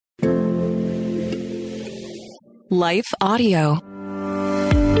Life Audio.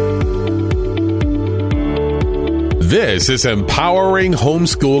 This is Empowering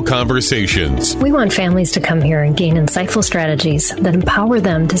Homeschool Conversations. We want families to come here and gain insightful strategies that empower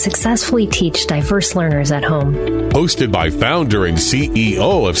them to successfully teach diverse learners at home. Hosted by founder and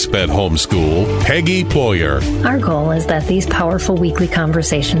CEO of SPED Homeschool, Peggy Ployer. Our goal is that these powerful weekly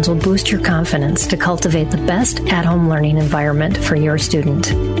conversations will boost your confidence to cultivate the best at-home learning environment for your student.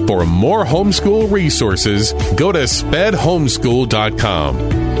 For more homeschool resources, go to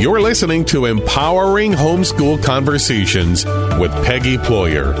spedhomeschool.com. You're listening to Empowering Homeschool Conversations with Peggy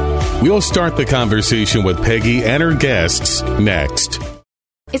Ployer. We'll start the conversation with Peggy and her guests next.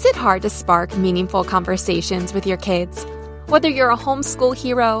 Is it hard to spark meaningful conversations with your kids? Whether you're a homeschool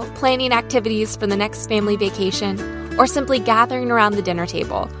hero, planning activities for the next family vacation, or simply gathering around the dinner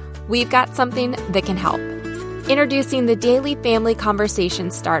table, we've got something that can help. Introducing the Daily Family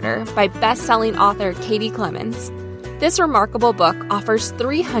Conversation Starter by best-selling author Katie Clemens. This remarkable book offers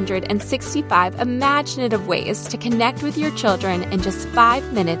 365 imaginative ways to connect with your children in just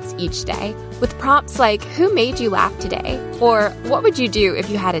 5 minutes each day, with prompts like, who made you laugh today? Or what would you do if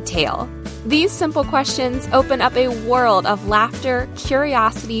you had a tail? These simple questions open up a world of laughter,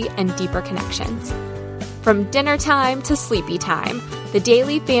 curiosity, and deeper connections. From dinner time to sleepy time, the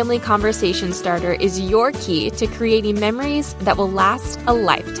Daily Family Conversation Starter is your key to creating memories that will last a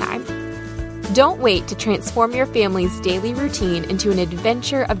lifetime. Don't wait to transform your family's daily routine into an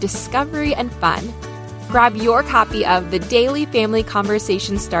adventure of discovery and fun. Grab your copy of the Daily Family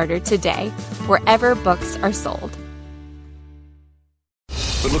Conversation Starter today, wherever books are sold.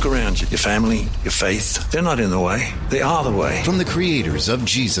 But look around you. Your family, your faith, they're not in the way. They are the way. From the creators of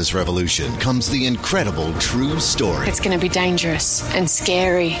Jesus Revolution comes the incredible true story. It's going to be dangerous and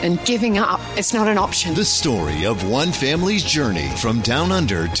scary, and giving up, it's not an option. The story of one family's journey from down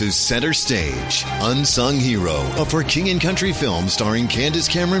under to center stage. Unsung Hero, a For King and Country film starring Candace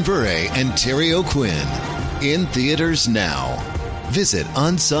Cameron Bure and Terry O'Quinn. In theaters now. Visit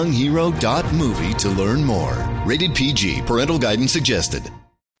unsunghero.movie to learn more. Rated PG. Parental guidance suggested.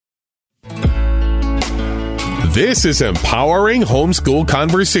 This is Empowering Homeschool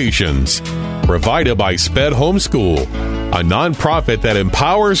Conversations, provided by SPED Homeschool, a nonprofit that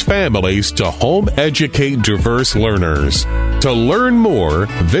empowers families to home educate diverse learners. To learn more,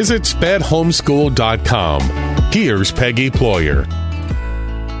 visit spedhomeschool.com. Here's Peggy Ployer.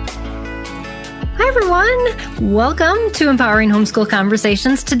 Hi, everyone. Welcome to Empowering Homeschool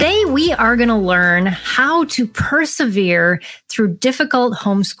Conversations. Today, we are going to learn how to persevere through difficult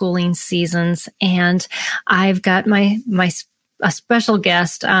homeschooling seasons. And I've got a special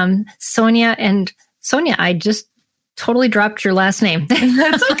guest, Sonia. And Sonia, I just totally dropped your last name.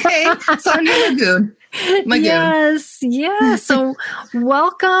 That's okay. Sonia Lagoon. Yes. So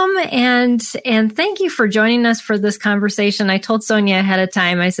welcome and thank you for joining us for this conversation. I told Sonia ahead of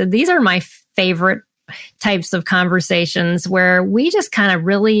time, I said, these are my favorite types of conversations where we just kind of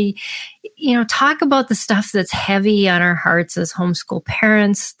really, talk about the stuff that's heavy on our hearts as homeschool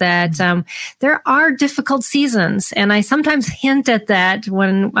parents, that there are difficult seasons. And I sometimes hint at that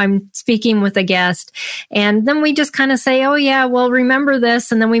when I'm speaking with a guest. And then we just kind of say, oh yeah, well, remember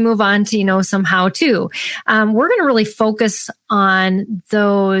this. And then we move on to, some how-to. We're going to really focus on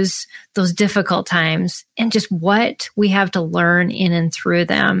those difficult times and just what we have to learn in and through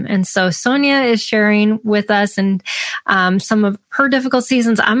them. And so Sonia is sharing with us and some of her difficult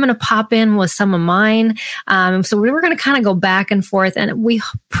seasons. I'm going to pop in with some of mine. So we're going to kind of go back and forth. And we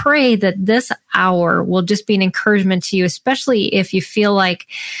pray that this hour will just be an encouragement to you, especially if you feel like,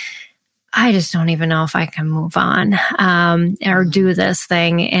 I just don't even know if I can move on or do this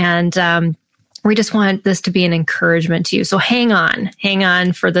thing. And we just want this to be an encouragement to you. So hang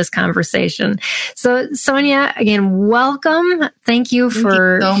on for this conversation. So Sonia, again, welcome. Thank you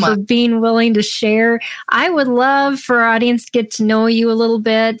for being willing to share. I would love for our audience to get to know you a little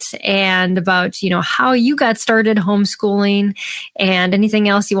bit and about, how you got started homeschooling and anything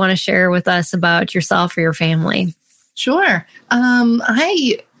else you want to share with us about yourself or your family. Sure.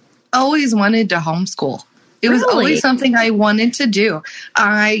 I always wanted to homeschool. It was always something I wanted to do.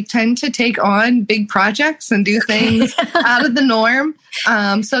 I tend to take on big projects and do things out of the norm.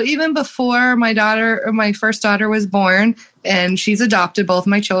 So even before my first daughter was born, and she's adopted, both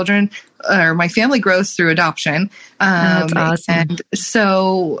my children, or my family grows through adoption. That's awesome. And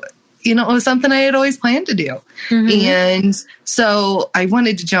so, it was something I had always planned to do. Mm-hmm. And so I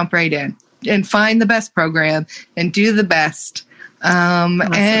wanted to jump right in and find the best program and do the best. Awesome.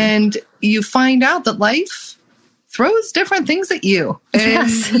 And you find out that life throws different things at you, and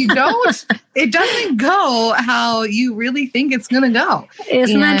it doesn't go how you really think it's going to go.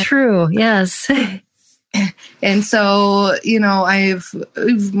 Isn't that true? Yes. And so, my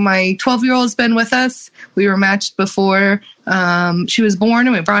 12-year-old's been with us. We were matched before she was born,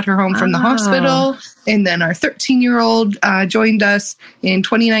 and we brought her home from the hospital. And then our 13-year-old joined us in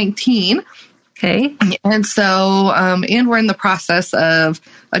 2019. Okay. And so, and we're in the process of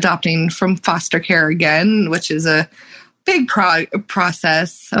adopting from foster care again, which is a big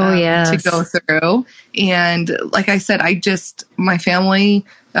process to go through. And like I said, my family,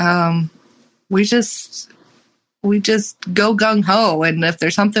 we just go gung ho. And if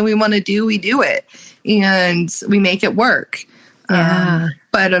there's something we want to do, we do it and we make it work. Yeah.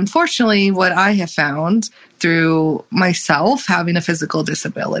 But unfortunately, what I have found through myself having a physical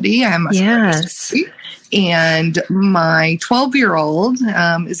disability, I have muscular dystrophy, and my 12-year-old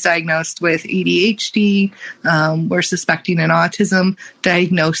is diagnosed with ADHD. We're suspecting an autism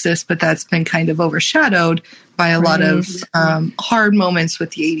diagnosis, but that's been kind of overshadowed by a lot of hard moments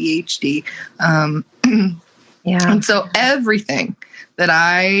with the ADHD. And so everything that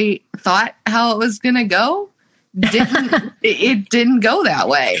I thought how it was going to go, it didn't go that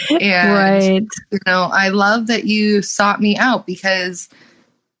way. And, I love that you sought me out because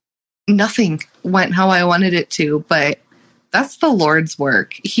nothing went how I wanted it to, but that's the Lord's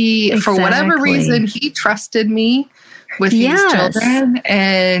work. He, for whatever reason, he trusted me with these children,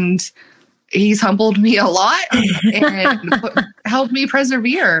 and he's humbled me a lot and helped me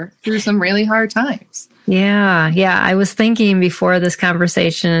persevere through some really hard times. Yeah. I was thinking before this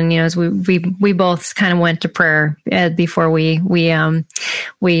conversation, as we both kind of went to prayer before we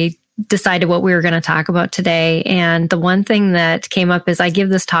decided what we were going to talk about today. And the one thing that came up is I give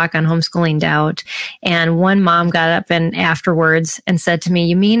this talk on homeschooling doubt. And one mom got up and afterwards and said to me,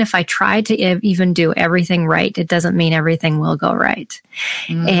 "You mean if I try to even do everything right, it doesn't mean everything will go right?"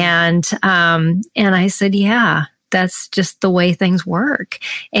 And I said, yeah. That's just the way things work.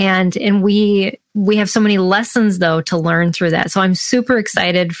 And we have so many lessons, though, to learn through that. So I'm super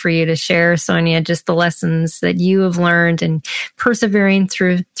excited for you to share, Sonia, just the lessons that you have learned and persevering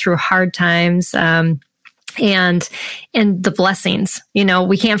through hard times. And the blessings,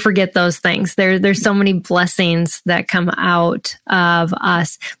 we can't forget those things. There's so many blessings that come out of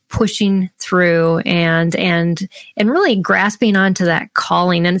us pushing through and really grasping onto that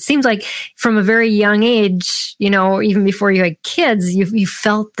calling. And it seems like from a very young age, even before you had kids, you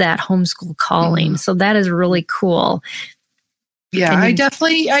felt that homeschool calling. So that is really cool. Yeah, I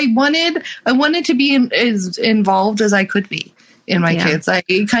wanted to be as involved as I could be in my kids. I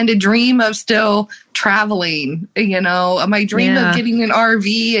kind of dream of still traveling, my dream of getting an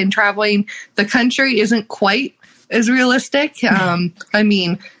RV and traveling the country isn't quite as realistic. I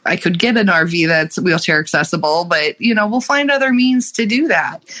mean, I could get an RV that's wheelchair accessible, but, we'll find other means to do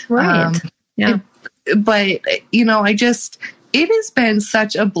that. Right. But it has been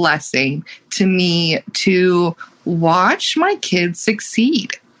such a blessing to me to watch my kids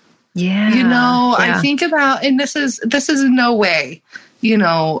succeed. Yeah. I think about, and this is in no way,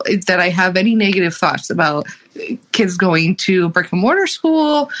 that I have any negative thoughts about kids going to brick and mortar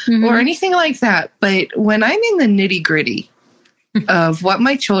school or anything like that. But when I'm in the nitty gritty of what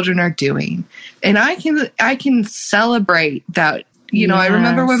my children are doing, and I can celebrate that, I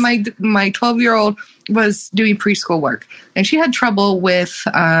remember when my 12-year-old was doing preschool work and she had trouble with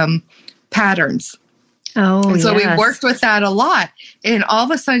patterns. And so we worked with that a lot, and all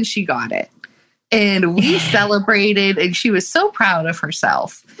of a sudden she got it, and we celebrated, and she was so proud of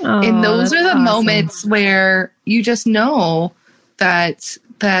herself. And those are the moments where you just know that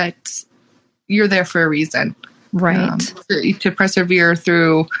you're there for a reason, right? To persevere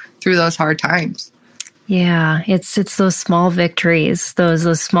through those hard times. Yeah, it's those small victories,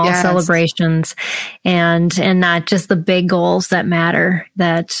 those small celebrations, and not just the big goals that matter,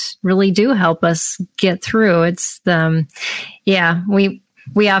 that really do help us get through. It's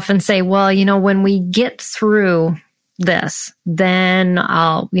we often say, well, when we get through this, then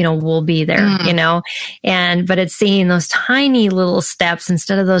we'll be there, but it's seeing those tiny little steps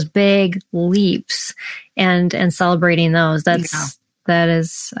instead of those big leaps and celebrating those. That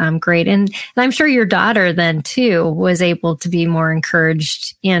is great. And I'm sure your daughter then too was able to be more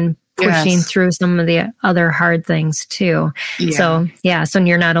encouraged in pushing through some of the other hard things too. So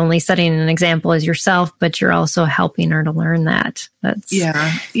you're not only setting an example as yourself, but you're also helping her to learn that.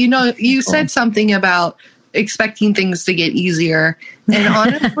 You said something about expecting things to get easier. And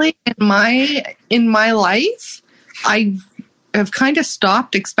honestly, in my life, I have kind of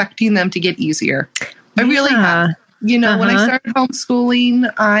stopped expecting them to get easier. I really have. When I started homeschooling,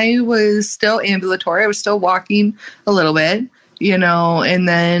 I was still ambulatory. I was still walking a little bit, and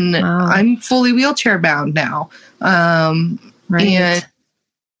then I'm fully wheelchair bound now. Right. And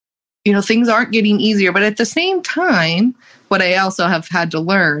things aren't getting easier. But at the same time, what I also have had to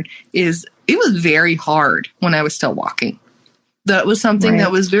learn is it was very hard when I was still walking. That was something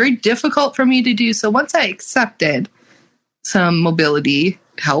that was very difficult for me to do. So once I accepted some mobility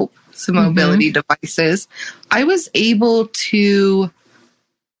help, some mobility devices, I was able to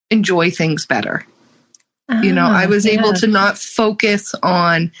enjoy things better. I was able to not focus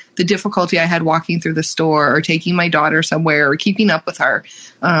on the difficulty I had walking through the store or taking my daughter somewhere or keeping up with her.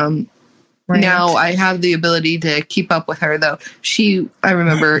 Now I have the ability to keep up with her, though. I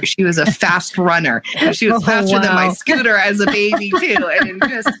remember she was a fast runner. She was faster than my scooter as a baby, too. And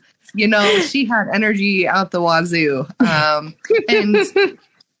just, she had energy out the wazoo.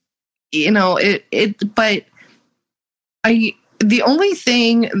 The only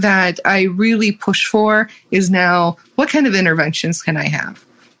thing that I really push for is now, what kind of interventions can I have?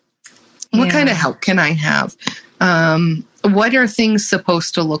 What kind of help can I have? What are things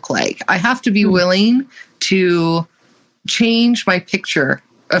supposed to look like? I have to be willing to change my picture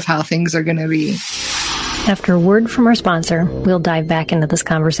of how things are going to be. After a word from our sponsor, we'll dive back into this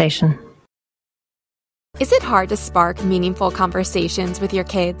conversation. Is it hard to spark meaningful conversations with your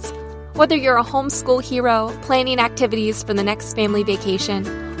kids? Whether you're a homeschool hero, planning activities for the next family vacation,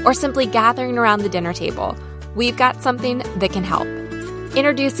 or simply gathering around the dinner table, we've got something that can help.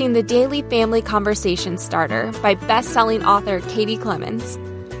 Introducing the Daily Family Conversation Starter by best-selling author Katie Clemens.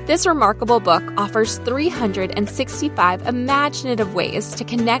 This remarkable book offers 365 imaginative ways to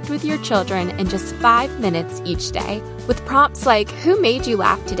connect with your children in just 5 minutes each day, with prompts like, "Who made you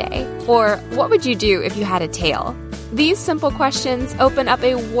laugh today?" or "What would you do if you had a tail?" These simple questions open up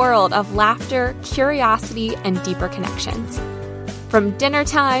a world of laughter, curiosity, and deeper connections. From dinner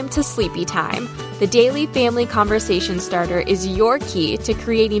time to sleepy time, the Daily Family Conversation Starter is your key to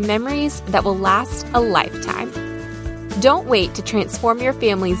creating memories that will last a lifetime. Don't wait to transform your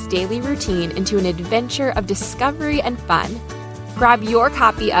family's daily routine into an adventure of discovery and fun. Grab your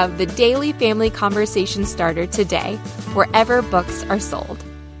copy of the Daily Family Conversation Starter today, wherever books are sold.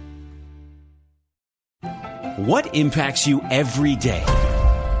 What impacts you every day?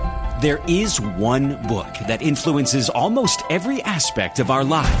 There is one book that influences almost every aspect of our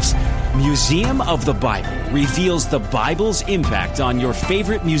lives. Museum of the Bible reveals the Bible's impact on your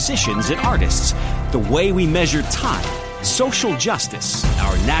favorite musicians and artists, the way we measure time, social justice,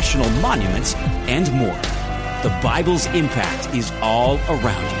 our national monuments, and more. The Bible's impact is all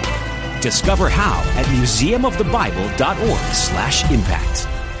around you. Discover how at museumofthebible.org/impact.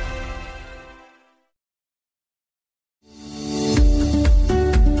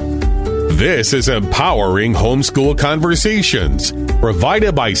 This is Empowering Homeschool Conversations,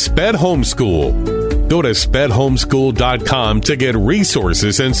 provided by SPED Homeschool. Go to spedhomeschool.com to get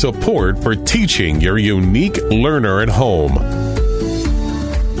resources and support for teaching your unique learner at home.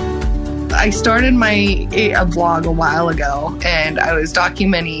 I started a blog a while ago, and I was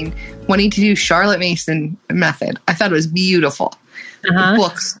documenting wanting to do Charlotte Mason method. I thought it was beautiful. The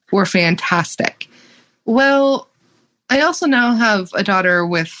books were fantastic. Well, I also now have a daughter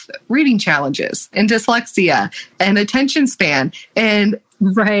with reading challenges and dyslexia and attention span. And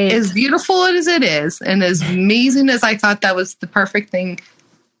as beautiful as it is, and as amazing as I thought that was the perfect thing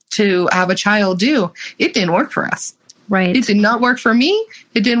to have a child do, it didn't work for us. Right. It did not work for me.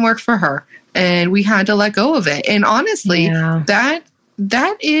 It didn't work for her. And we had to let go of it. And honestly, that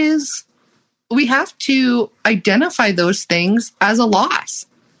is, we have to identify those things as a loss.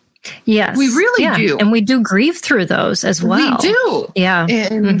 Yes. We really do. And we do grieve through those as well. We do. Yeah.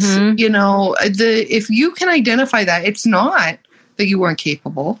 And, if you can identify that, it's not that you weren't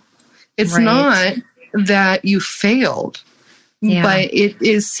capable. It's not that you failed. Yeah. But it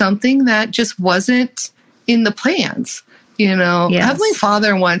is something that just wasn't in the plans. Heavenly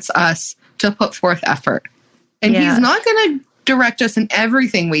Father wants us to put forth effort. And He's not going to direct us in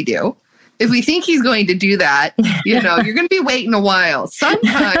everything we do. If we think He's going to do that, you're going to be waiting a while.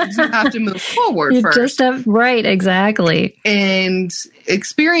 Sometimes you have to move forward first. Exactly. And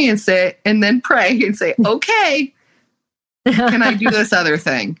experience it and then pray and say, okay, can I do this other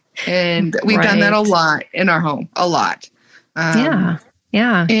thing? And we've done that a lot in our home, a lot. Yeah.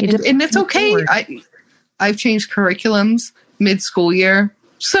 And it's okay. I've changed curriculums mid-school year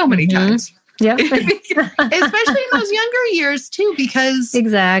so many times. Yeah. Especially in those younger years too, because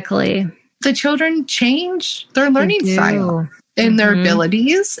the children change their learning style and their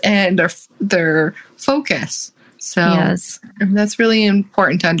abilities and their focus. So that's really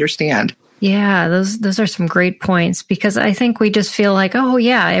important to understand. Yeah, those are some great points, because I think we just feel like,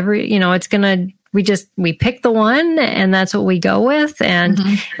 it's going to we pick the one and that's what we go with. And,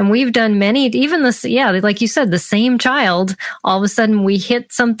 and we've done many, even this, like you said, the same child, all of a sudden we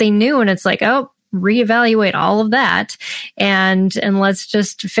hit something new and it's like, oh, reevaluate all of that and let's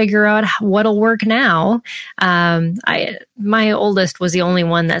just figure out what'll work now. My oldest was the only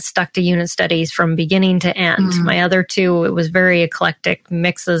one that stuck to unit studies from beginning to end. My other two, it was very eclectic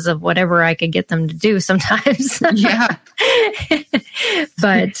mixes of whatever I could get them to do sometimes. Yeah.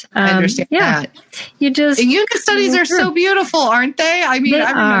 But I understand that. And unit studies are so beautiful, aren't they? I mean,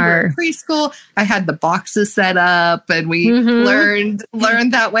 I remember in preschool, I had the boxes set up and we learned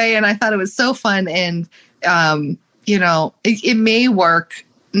that way. And I thought it was so fun. And, it may work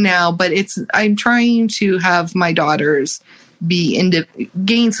now, but I'm trying to have my daughters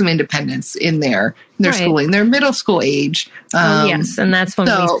gain some independence in their schooling, their middle school age. Yes. And that's when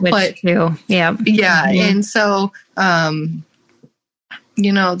we switched to, yeah. And so,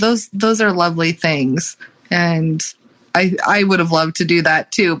 those are lovely things. And I would have loved to do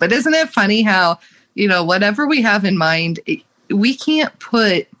that too. But isn't it funny how, whatever we have in mind, we can't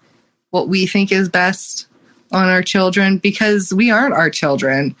put what we think is best on our children because we aren't our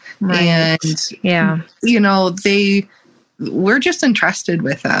children. Right. And, we're just entrusted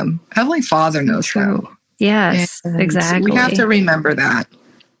with them. Heavenly Father knows them. Yes, and exactly. We have to remember that.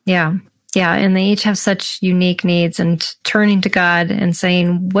 Yeah. Yeah. And they each have such unique needs, and turning to God and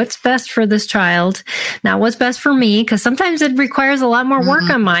saying, what's best for this child? Not what's best for me, because sometimes it requires a lot more work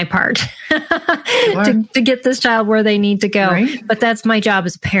on my part to get this child where they need to go. Right. But that's my job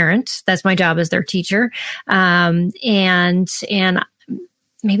as a parent. That's my job as their teacher. And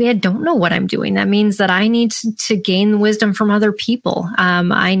maybe I don't know what I'm doing. That means that I need to gain wisdom from other people.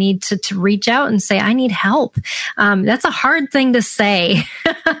 I need to reach out and say, I need help. That's a hard thing to say.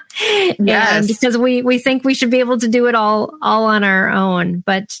 Yes. Because we think we should be able to do it all on our own,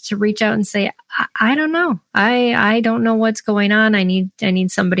 but to reach out and say, I don't know. I don't know what's going on. I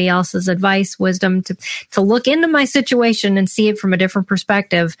need somebody else's advice, wisdom to look into my situation and see it from a different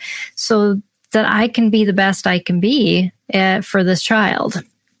perspective so that I can be the best I can be for this child.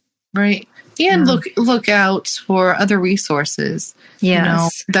 Right. And look out for other resources.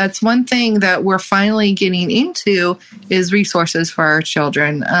 Yes. That's one thing that we're finally getting into is resources for our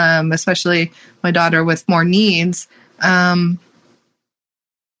children, especially my daughter with more needs. I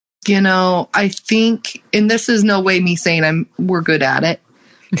think, and this is no way me saying we're good at it,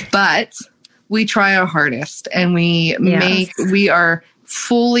 but we try our hardest and we are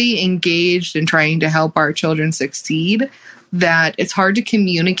fully engaged in trying to help our children succeed, that it's hard to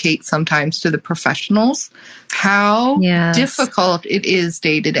communicate sometimes to the professionals how difficult it is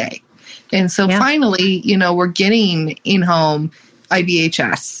day to day. And so finally, we're getting in-home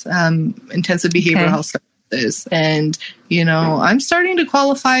IBHS, intensive behavioral health services. And, I'm starting to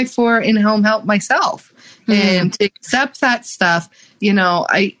qualify for in-home help myself. And to accept that stuff,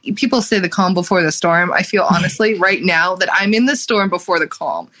 people say the calm before the storm. I feel honestly right now that I'm in the storm before the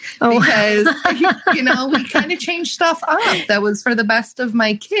calm because, we kind of changed stuff up that was for the best of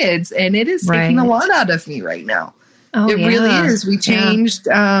my kids. And it is taking a lot out of me right now. It really is. We changed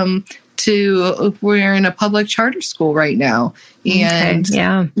we're in a public charter school right now. And,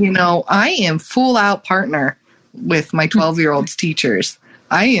 I am full out partner with my 12-year-old's teachers.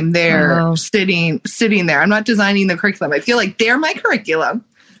 I am there sitting there. I'm not designing the curriculum. I feel like they're my curriculum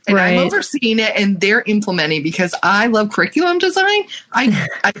and I'm overseeing it and they're implementing because I love curriculum design.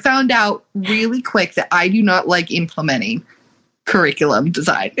 I found out really quick that I do not like implementing curriculum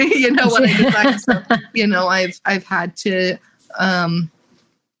design. When I design stuff, I've had to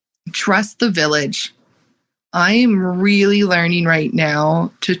trust the village. I am really learning right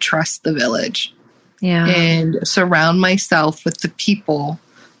now to trust the village. Yeah. And surround myself with the people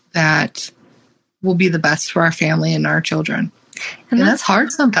that will be the best for our family and our children. And that's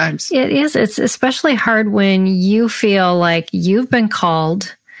hard sometimes. It is. It's especially hard when you feel like you've been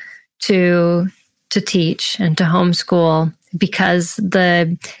called to teach and to homeschool, because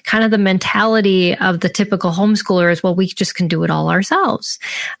the kind of the mentality of the typical homeschooler is, well, we just can do it all ourselves.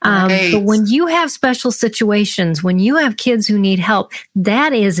 But when you have special situations, when you have kids who need help,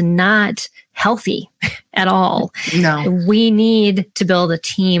 that is not healthy at all. No. We need to build a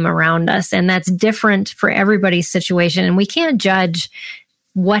team around us, and that's different for everybody's situation. And we can't judge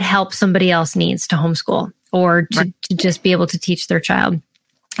what help somebody else needs to homeschool or to just be able to teach their child.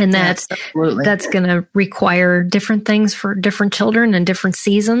 And that's going to require different things for different children and different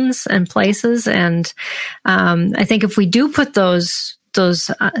seasons and places. And I think if we do put those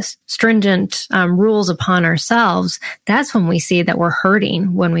stringent rules upon ourselves, that's when we see that we're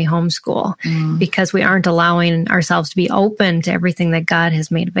hurting when we homeschool, because we aren't allowing ourselves to be open to everything that God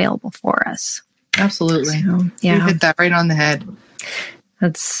has made available for us. Absolutely. So, You hit that right on the head.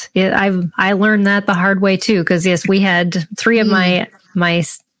 That's it. I learned that the hard way too, because yes, we had 3 of my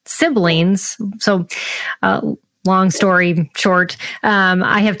siblings. So, long story short,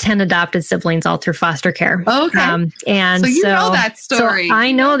 I have 10 adopted siblings all through foster care. Okay. And so you know that story. So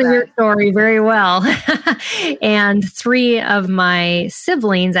I know your story very well. And 3 of my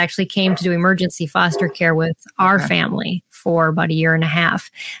siblings actually came to do emergency foster care with our family for about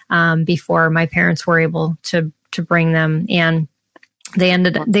 1.5 years before my parents were able to bring them in.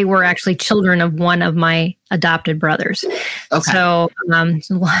 They were actually children of one of my adopted brothers. Okay. So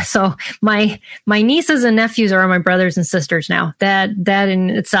my nieces and nephews are my brothers and sisters now. That in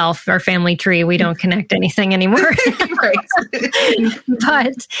itself, our family tree, we don't connect anything anymore.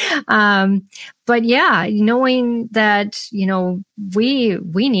 But yeah, knowing that, we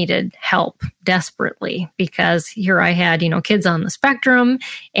needed help desperately, because here I had, kids on the spectrum,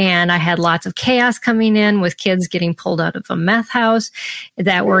 and I had lots of chaos coming in with kids getting pulled out of a meth house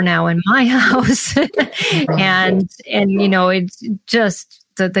that were now in my house. and it's just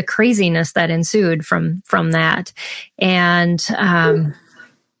the craziness that ensued from that. And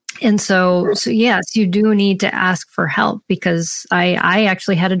so yes, you do need to ask for help, because I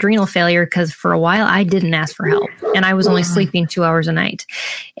actually had adrenal failure because for a while I didn't ask for help, and I was only sleeping 2 hours a night,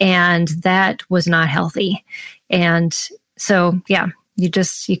 and that was not healthy. And so, yeah, you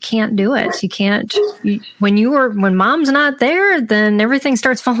can't do it. You can't, when mom's not there, then everything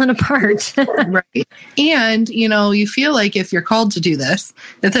starts falling apart. Right. And, you feel like if you're called to do this,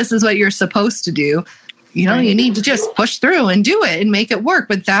 that this is what you're supposed to do, you need to just push through and do it and make it work.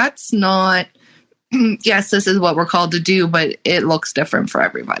 But that's not, yes, this is what we're called to do, but it looks different for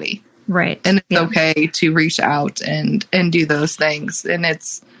everybody. Right. And it's okay to reach out and do those things. And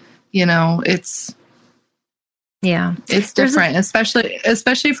it's, it's different,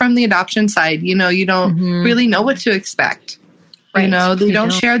 especially from the adoption side. You don't really know what to expect. Right. They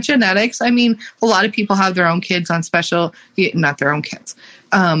don't share genetics. I mean, a lot of people have their own kids on not their own kids,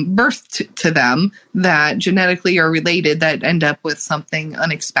 birthed to them that genetically are related, that end up with something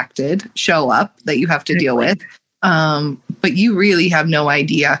unexpected show up that you have to deal with. But you really have no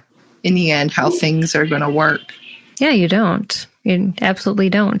idea in the end how things are going to work. Yeah, you don't. You absolutely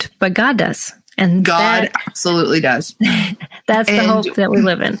don't. But God does. And God absolutely does. That's the hope that we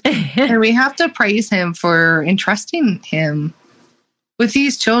live in. And we have to praise him for entrusting him with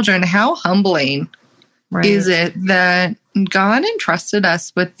these children. How humbling is it that God entrusted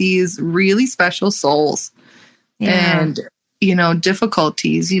us with these really special souls and,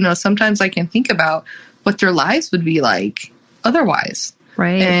 difficulties. Sometimes I can think about what their lives would be like otherwise.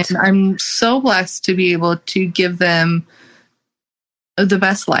 Right. And I'm so blessed to be able to give them the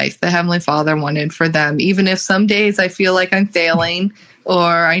best life the Heavenly Father wanted for them, even if some days I feel like I'm failing or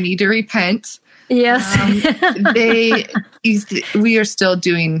I need to repent. Yes. We are still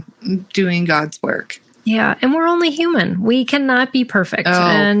doing God's work. Yeah. And we're only human. We cannot be perfect. Oh.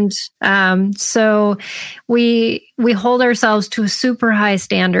 And so we hold ourselves to a super high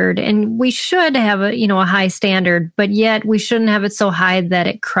standard, and we should have a high standard, but yet we shouldn't have it so high that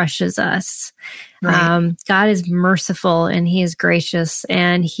it crushes us. Right. God is merciful, and he is gracious,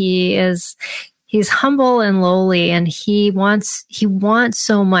 and he's humble and lowly, and he wants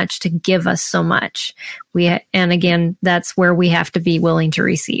so much to give us so much. And again, that's where we have to be willing to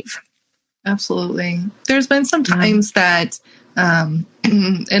receive. Absolutely. There's been some times that, and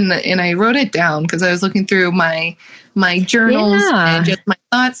I wrote it down because I was looking through my journals and just my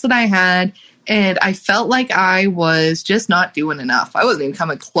thoughts that I had, and I felt like I was just not doing enough. I wasn't even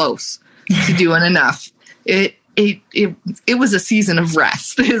coming close to doing enough. It was a season of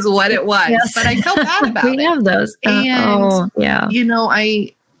rest is what it was, but I felt bad about it. We have those. And,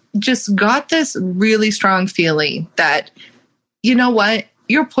 I just got this really strong feeling that, you know what?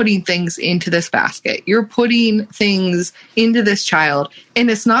 You're putting things into this basket. You're putting things into this child, and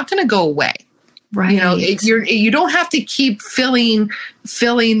it's not going to go away. Right. You don't have to keep filling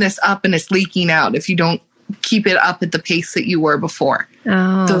this up and it's leaking out if you don't keep it up at the pace that you were before.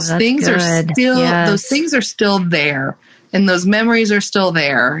 Oh, those things good. Those things are still there, and those memories are still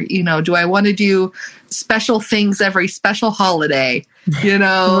there. Do I want to do special things every special holiday?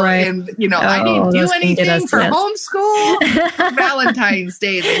 Right. And I didn't do anything for homeschool Valentine's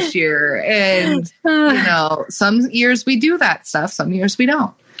Day this year, and some years we do that stuff, some years we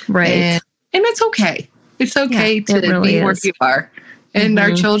don't. Right. And it's okay. It's okay to really be where you are. And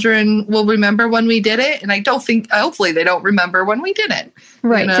our children will remember when we did it. And hopefully they don't remember when we did it.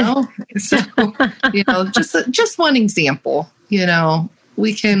 Right. So, just one example,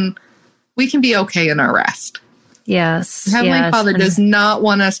 we can be okay in our rest. Yes. Heavenly Father does not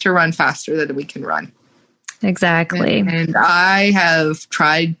want us to run faster than we can run. Exactly. And I have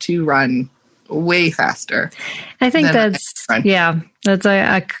tried to run way faster. I think that's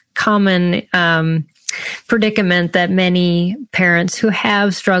a common predicament that many parents who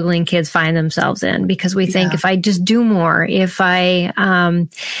have struggling kids find themselves in, because we think if I just do more, if I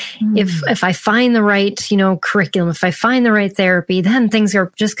find the right, curriculum, if I find the right therapy, then things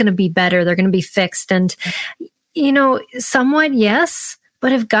are just going to be better. They're going to be fixed. And, somewhat, yes.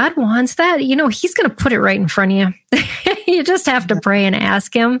 But if God wants that, he's going to put it right in front of you. You just have to pray and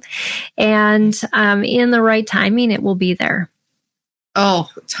ask him. And in the right timing, it will be there. Oh,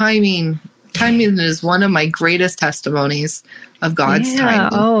 timing. Timing is one of my greatest testimonies of God's timing.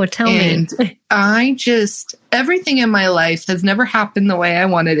 Oh, tell me. And everything in my life has never happened the way I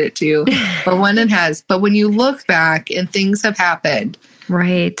wanted it to, but when it has. But when you look back and things have happened,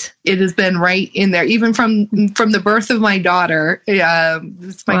 right, it has been right in there. Even from the birth of my daughter,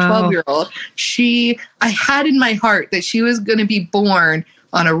 it's my 12-year-old. I had in my heart that she was going to be born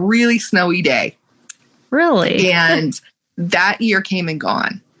on a really snowy day. Really? And that year came and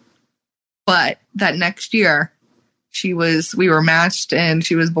gone. But that next year, we were matched, and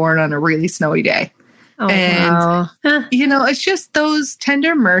she was born on a really snowy day. Oh, and, wow. It's just those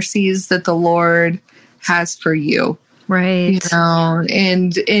tender mercies that the Lord has for you. Right.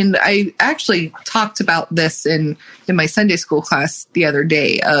 And I actually talked about this in my Sunday school class the other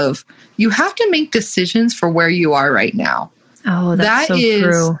day of, you have to make decisions for where you are right now. Oh, that's so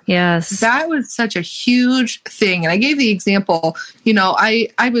true. Yes. That was such a huge thing. And I gave the example,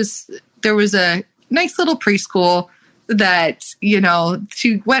 there was a nice little preschool that,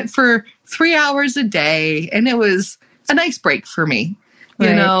 she went for 3 hours a day, and it was a nice break for me.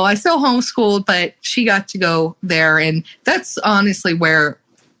 Right. I still homeschooled, but she got to go there. And that's honestly where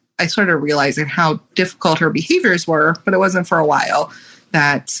I started realizing how difficult her behaviors were, but it wasn't for a while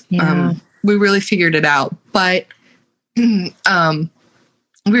that we really figured it out. But we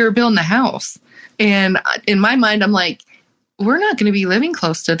were building a house, and in my mind, I'm like, we're not going to be living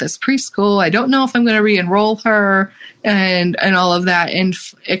close to this preschool. I don't know if I'm going to re-enroll her and all of that. And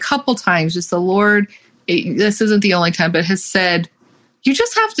a couple times, just the Lord, this isn't the only time, but has said, you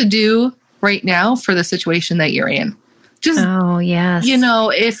just have to do right now for the situation that you're in. Just,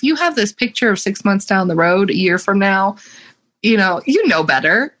 if you have this picture of 6 months down the road, a year from now, you know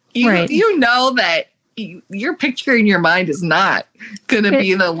better. You know that your picture in your mind is not going to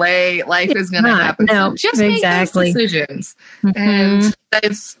be the way life is going to happen. No, so just make those decisions. Mm-hmm. And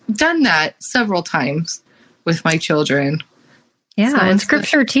I've done that several times with my children. Yeah, and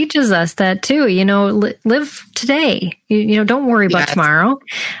Scripture teaches us that too. Live today. Don't worry about tomorrow.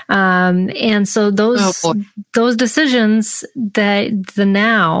 And so those decisions, that the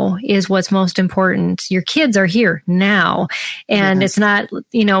now is what's most important. Your kids are here now, and it's not.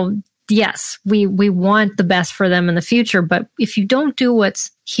 Yes, we want the best for them in the future, but if you don't do what's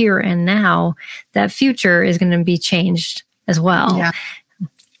here and now, that future is going to be changed as well.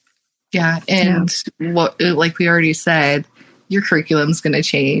 Yeah, and what, like we already said, your curriculum's going to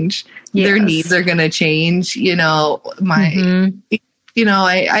change. Yes. Their needs are going to change.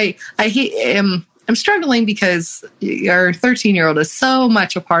 I'm struggling because our 13-year-old is so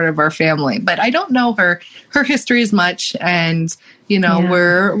much a part of our family, but I don't know her history as much. And,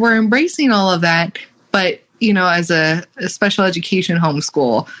 we're embracing all of that. But, as a special education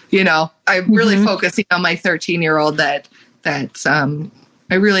homeschool, I'm really focusing on my 13-year-old that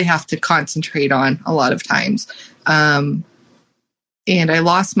I really have to concentrate on a lot of times. And I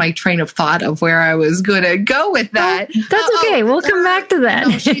lost my train of thought of where I was going to go with that. That's okay. We'll come back to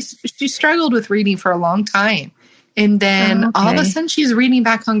that. She struggled with reading for a long time. And then all of a sudden she's reading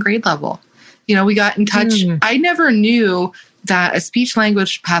back on grade level. We got in touch. I never knew that a speech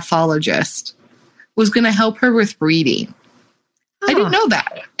language pathologist was going to help her with reading. I didn't know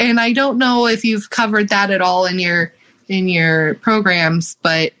that. And I don't know if you've covered that at all in your programs,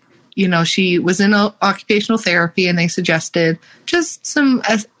 but she was in occupational therapy, and they suggested just some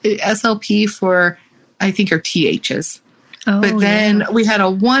SLP for, I think, her THs. But then we had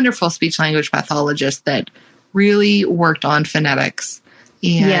a wonderful speech language pathologist that really worked on phonetics.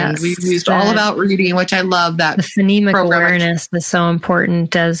 And we used all about reading, which I love that. The phonemic awareness is so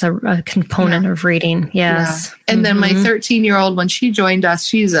important as a component of reading. Yes. Yeah. And then my 13-year-old, when she joined us,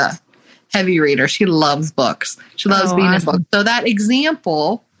 she's a heavy reader. She loves books. She loves being in books. So that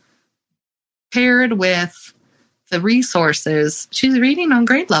example, paired with the resources, she's reading on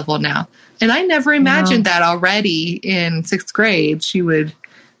grade level now. And I never imagined that already in 6th grade she would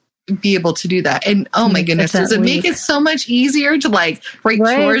be able to do that. And oh my goodness, does it make it so much easier to like write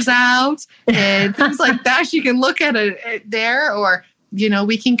chores out and things like that? She can look at it there, or, you know,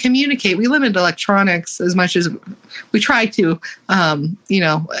 we can communicate. We limit electronics as much as we try to. You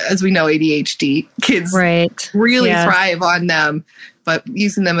know, as we know, ADHD kids really thrive on them, but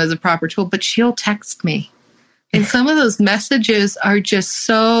using them as a proper tool. But she'll text me. And some of those messages are just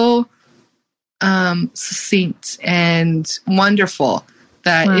so succinct and wonderful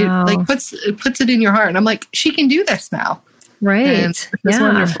that it like puts it in your heart. And I'm like, she can do this now. Right. And it's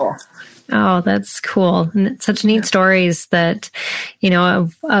wonderful. Oh, that's cool. And such neat stories that, you know,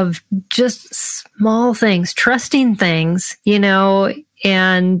 of just small things, trusting things, you know,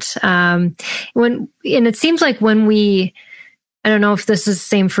 and it seems like when I don't know if this is the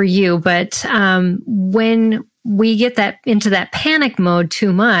same for you, but when we get that into that panic mode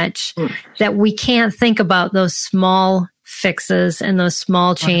too much, that we can't think about those small fixes and those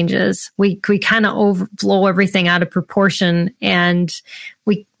small changes. We kind of blow everything out of proportion, and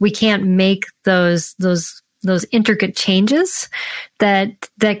we can't make those intricate changes that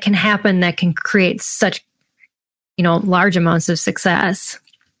can happen, that can create such, you know, large amounts of success.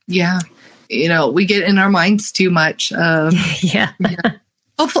 Yeah. You know, we get in our minds too much.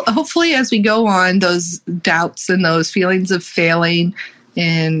 Hopefully, as we go on, those doubts and those feelings of failing,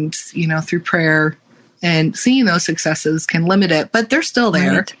 and, you know, through prayer and seeing those successes can limit it, but they're still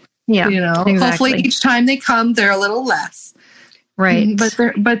there. Right. Yeah, you know, hopefully each time they come, they're a little less. Right.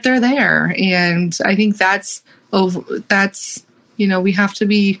 But they're there. And I think that's, you know, we have to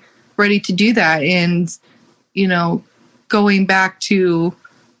be ready to do that. And, you know, going back to,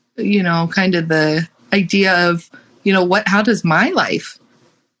 you know, kind of the idea of, you know, how does my life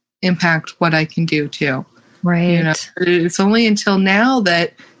impact what I can do too? Right. You know, it's only until now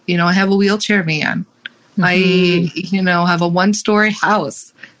that, you know, I have a wheelchair van. Mm-hmm. I, you know, have a 1-story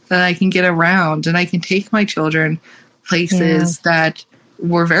house that I can get around, and I can take my children places that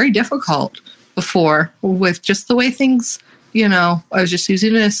were very difficult before with just the way things, you know, I was just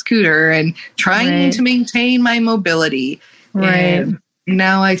using a scooter and trying to maintain my mobility. Right. And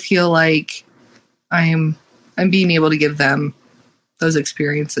now I feel like I'm being able to give them those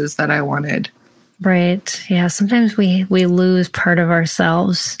experiences that I wanted. Right. Yeah. Sometimes we lose part of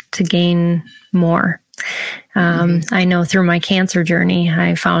ourselves to gain more. I know through my cancer journey,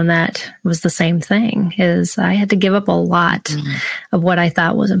 I found that was the same thing. Is I had to give up a lot of what I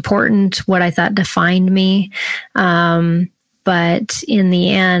thought was important, what I thought defined me. But in the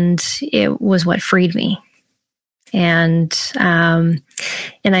end, it was what freed me. And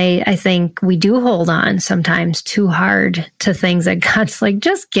I think we do hold on sometimes too hard to things that God's like,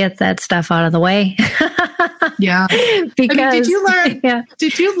 just get that stuff out of the way. Yeah. Because I mean,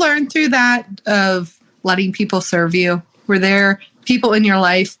 did you learn through that of letting people serve you? Were there people in your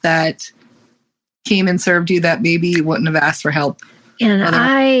life that came and served you that maybe you wouldn't have asked for help? And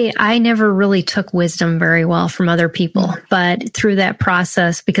I never really took wisdom very well from other people, but through that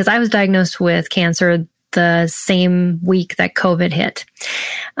process, because I was diagnosed with cancer the same week that COVID hit.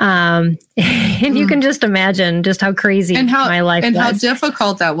 And you can just imagine just how crazy my life was. And how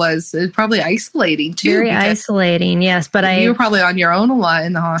difficult that was. It's probably isolating too. Very isolating, yes. But you were probably on your own a lot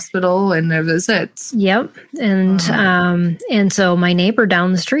in the hospital and their visits. Yep. And so my neighbor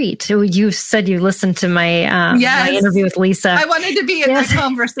down the street, you said you listened to my, my interview with Lisa. I wanted to be in that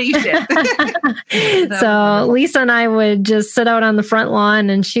conversation. So Lisa and I would just sit out on the front lawn,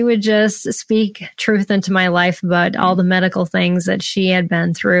 and she would just speak truth into my life about all the medical things that she had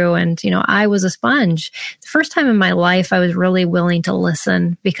been through. And, you know, I was a sponge. The first time in my life, I was really willing to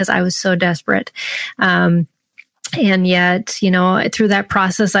listen because I was so desperate. And yet, you know, through that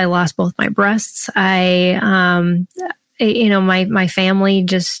process, I lost both my breasts. You know, my family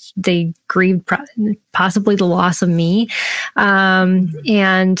they grieved possibly the loss of me.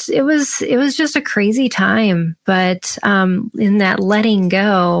 And it was just a crazy time. But in that letting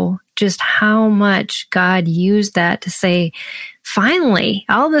go, just how much God used that to say, finally,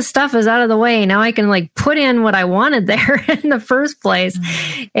 all this stuff is out of the way. Now I can like put in what I wanted there in the first place.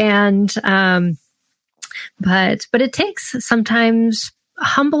 And, but it takes sometimes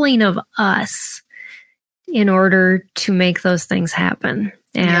humbling of us in order to make those things happen.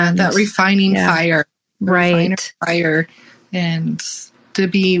 And that refining fire, right? Fire, and to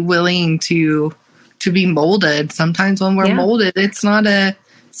be willing to be molded. Sometimes when we're molded, it's not a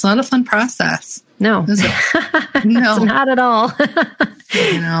fun process. No, is it? No, it's not at all.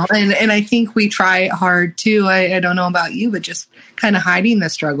 You know, and I think we try hard too. I don't know about you, but just kind of hiding the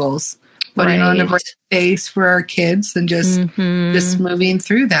struggles, putting on a brave face for our kids, and just moving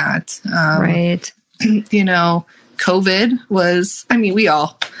through that. Right. You know, COVID was, I mean, we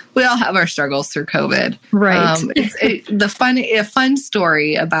all have our struggles through COVID. Right. A fun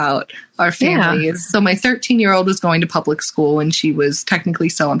story about our family is, so my 13-year-old was going to public school and she was technically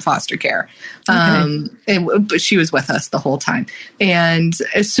still in foster care. But she was with us the whole time. And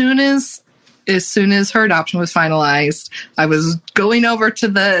as soon as her adoption was finalized, I was going over to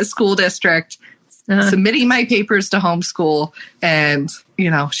the school district, submitting my papers to homeschool, and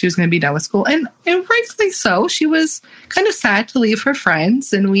she was going to be done with school, and rightfully so. She was kind of sad to leave her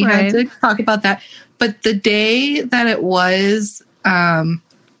friends, and we had to talk about that. But the day that it was,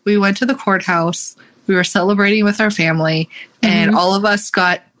 we went to the courthouse. We were celebrating with our family, and all of us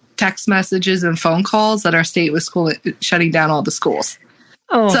got text messages and phone calls that our state was shutting down all the schools.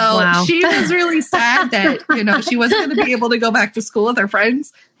 Oh, so wow. She was really sad that, she wasn't going to be able to go back to school with her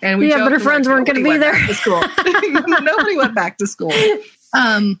friends. And but her friends weren't going to be there. Nobody went back to school.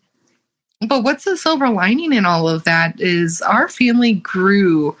 But what's the silver lining in all of that is our family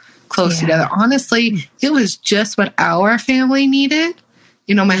grew close together. Honestly, it was just what our family needed.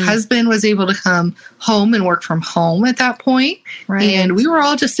 My husband was able to come home and work from home at that point. Right. And we were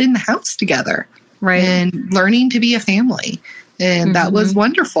all just in the house together. Right. And learning to be a family. And that was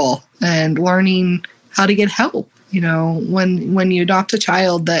wonderful. And learning how to get help. When you adopt a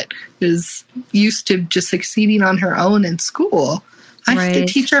child that is used to just succeeding on her own in school, I have to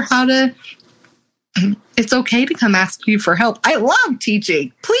teach her how to, it's okay to come ask you for help. I love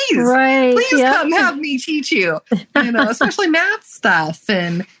teaching. Please come have me teach you, especially math stuff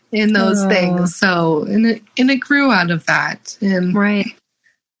and those things. So, and it grew out of that. And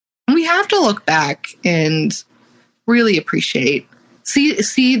we have to look back and really appreciate,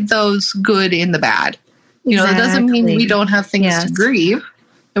 see those good in the bad. That doesn't mean we don't have things to grieve,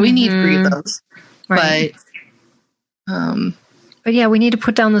 and we need to grieve those. Right. But yeah, we need to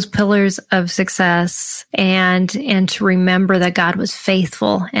put down those pillars of success and to remember that God was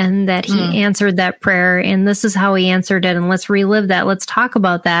faithful and that He answered that prayer, and this is how He answered it. And let's relive that. Let's talk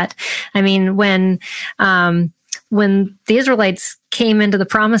about that. I mean, when the Israelites came into the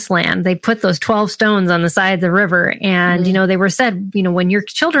promised land, they put those 12 stones on the side of the river. And, they were said, when your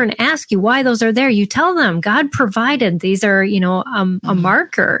children ask you why those are there, you tell them God provided. These are, a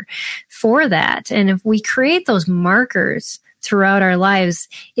marker for that. And if we create those markers throughout our lives,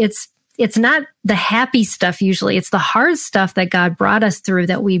 it's not the happy stuff usually. It's the hard stuff that God brought us through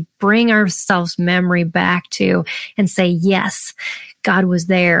that we bring ourselves memory back to and say, yes, God was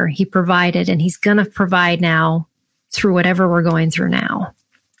there. He provided, and He's going to provide now through whatever we're going through now.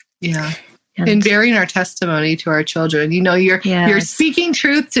 Yeah. And bearing our testimony to our children. You're speaking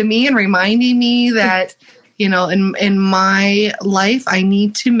truth to me and reminding me that, in my life, I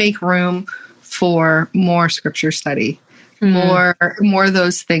need to make room for more scripture study, more of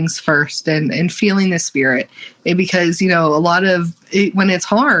those things first, and feeling the Spirit. Because, a lot of it, when it's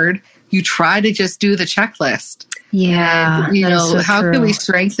hard, you try to just do the checklist. Yeah. And, how can we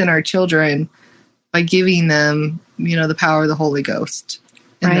strengthen our children by giving them, the power of the Holy Ghost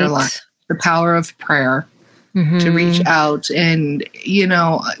in their life, the power of prayer to reach out. And,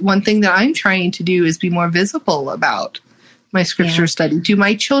 one thing that I'm trying to do is be more visible about my scripture study. Do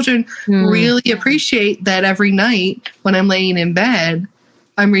my children really appreciate that every night when I'm laying in bed,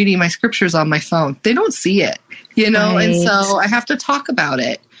 I'm reading my scriptures on my phone? They don't see it, and so I have to talk about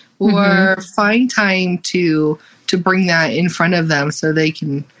it or find time to bring that in front of them so they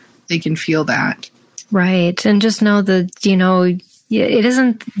can feel that. Right. And just know that, it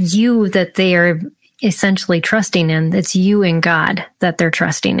isn't you that they are essentially trusting in. It's you and God that they're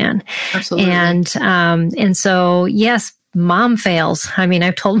trusting in. Absolutely. And so, yes, mom fails. I mean,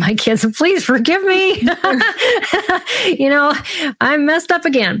 I've told my kids, please forgive me. I messed up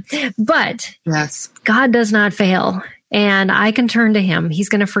again. But God does not fail. And I can turn to Him. He's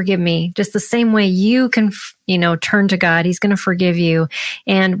going to forgive me just the same way you can, turn to God. He's going to forgive you.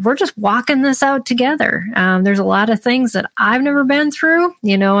 And we're just walking this out together. There's a lot of things that I've never been through.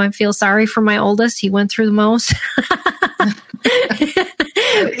 I feel sorry for my oldest. He went through the most.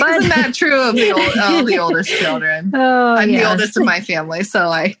 Isn't that true of the oldest children? Oh, I'm the oldest in my family, so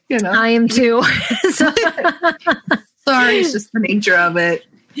I am too. Sorry, it's just the nature of it.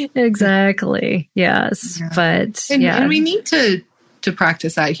 Exactly. Yes. Yeah. But and we need to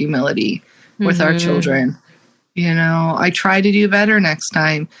practice that humility with our children. I try to do better next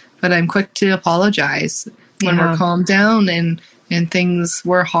time, but I'm quick to apologize when we're calmed down and things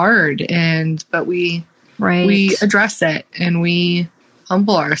were hard, but we address it and we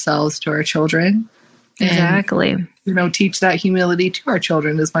humble ourselves to our children. And, teach that humility to our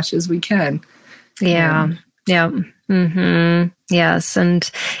children as much as we can. Yeah. Yeah. Yes. And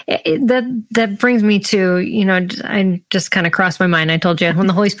that brings me to, I just kind of crossed my mind. I told you when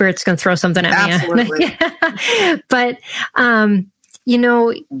the Holy Spirit's going to throw something at me. Absolutely. But,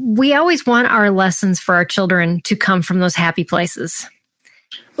 we always want our lessons for our children to come from those happy places.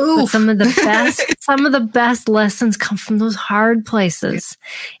 But some of the best lessons come from those hard places.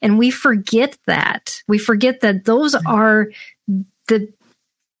 And we forget that. We forget that those are the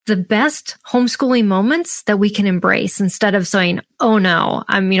best homeschooling moments that we can embrace, instead of saying, oh no,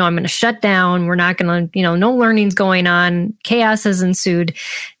 I'm going to shut down. We're not going to, no learning's going on. Chaos has ensued.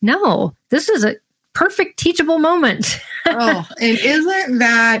 No, this is a perfect teachable moment. And isn't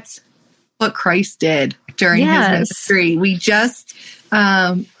that what Christ did during his ministry? We just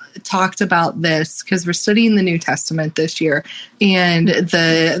talked about this because we're studying the New Testament this year, and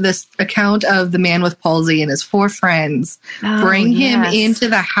this account of the man with palsy and his 4 friends bring him into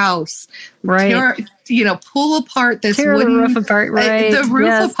the house, right? Pull apart this tear wooden the roof apart, right? The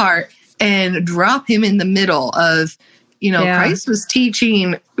roof apart, and drop him in the middle of. Christ was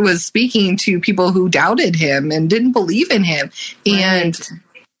speaking to people who doubted him and didn't believe in him. And,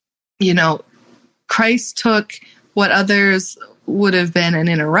 Christ took what others would have been an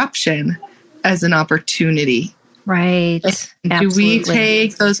interruption as an opportunity. Right. Do we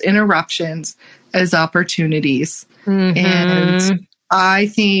take those interruptions as opportunities? And I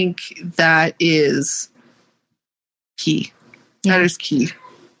think that is key. Yeah. That is key.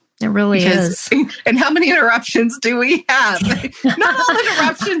 It really is. And how many interruptions do we have? Not all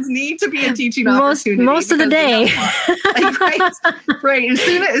interruptions need to be a teaching opportunity. Most of the day. Right.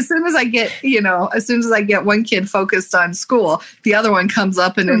 As soon as I get one kid focused on school, the other one comes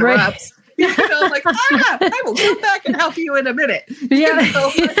up and interrupts. Right. I will come back and help you in a minute. Yeah.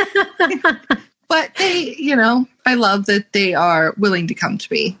 But they, I love that they are willing to come to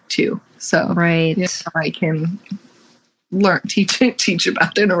me too. So right. I can teach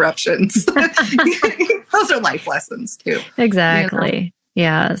about interruptions. Those are life lessons too. Exactly.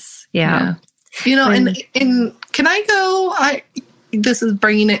 Yes. Yeah. And can I go? This is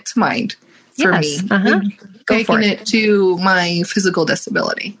bringing it to mind for me. Taking it to my physical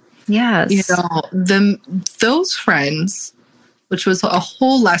disability. Yes. Those friends, which was a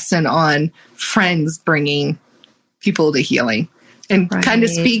whole lesson on friends bringing people to healing. And kind of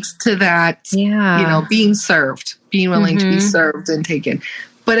speaks to that, being served, being willing to be served and taken.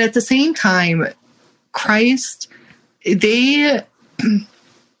 But at the same time, Christ, the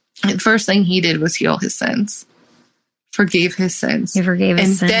first thing he did was heal his sins, forgave his sins. He forgave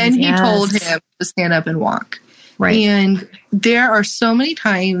his sins. And then he told him to stand up and walk. Right. And there are so many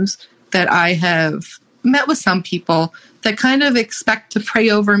times that I have met with some people that kind of expect to pray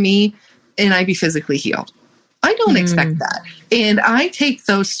over me and I be physically healed. I don't expect that. And I take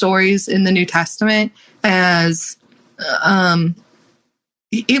those stories in the New Testament as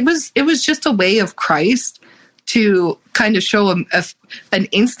it was just a way of Christ to kind of show an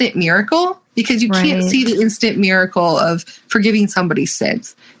instant miracle, because you can't see the instant miracle of forgiving somebody's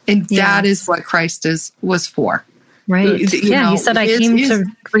sins. And that is what Christ was for. Right. He said, I came to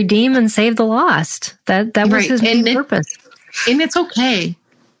redeem and save the lost. That was his main purpose. And it's okay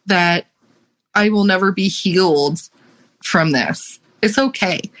that I will never be healed from this. It's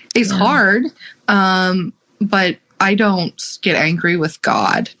okay. It's hard, but I don't get angry with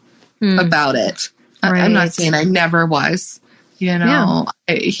God about it. Right. I'm not saying I never was.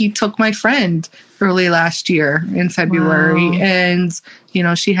 He took my friend early last year in February, and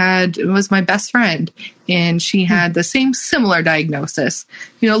it was my best friend, and she had the similar diagnosis.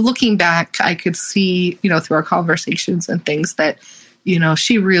 Looking back, I could see through our conversations and things that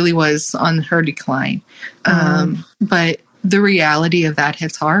she really was on her decline. But the reality of that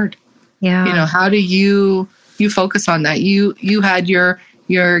hits hard. Yeah. How do you focus on that? You had your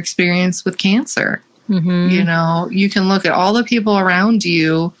experience with cancer. You can look at all the people around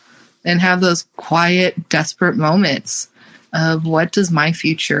you and have those quiet, desperate moments of what does my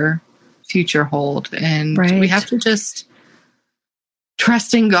future hold? And we have to just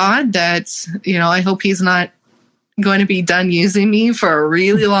trust in God that, I hope he's not going to be done using me for a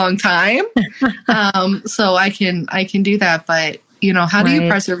really long time. So I can do that. But, how do you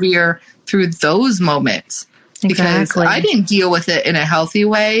persevere through those moments? Because I didn't deal with it in a healthy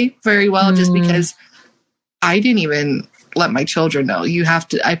way very well, just because I didn't even let my children know.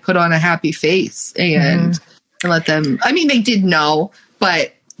 I put on a happy face and let them, they did know,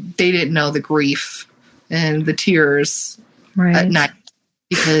 but they didn't know the grief and the tears at night,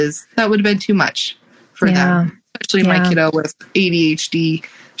 because that would have been too much for them. Especially my kiddo with ADHD,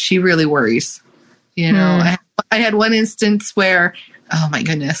 she really worries. I had one instance where, oh my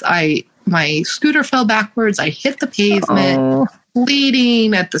goodness, I my scooter fell backwards. I hit the pavement,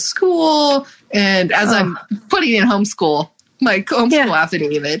 bleeding at the school. And as I'm putting in homeschool, my homeschool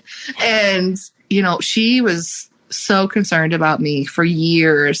affidavit. And, she was so concerned about me for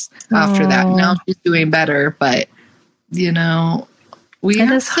years after that. Now she's doing better, but, it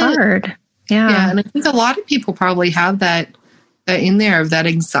is hard. Yeah. And I think a lot of people probably have that in there, of that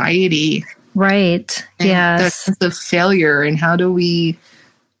anxiety. Right. Yes. That sense of failure. And how do we,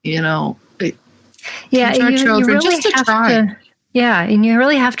 teach our children really just to try. And you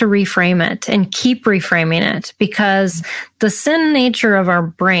really have to reframe it and keep reframing it, because the sin nature of our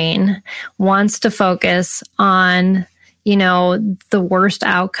brain wants to focus on, the worst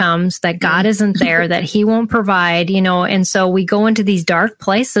outcomes, that God isn't there, that he won't provide, and so we go into these dark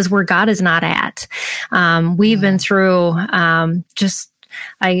places where God is not at. We've been through,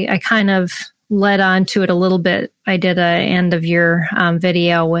 I kind of led on to it a little bit. I did a end of year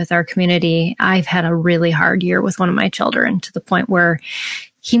video with our community. I've had a really hard year with one of my children, to the point where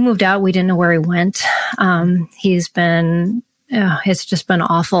he moved out. We didn't know where he went. It's just been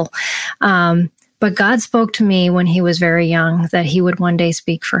awful. But God spoke to me when he was very young that he would one day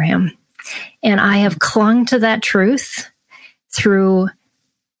speak for him. And I have clung to that truth through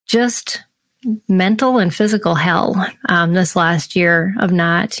just mental and physical hell this last year, of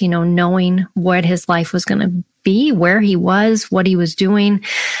not, knowing what his life was going to be, where he was, what he was doing,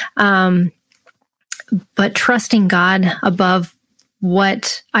 but trusting God above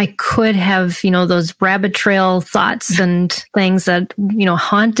what I could have, those rabbit trail thoughts and things that,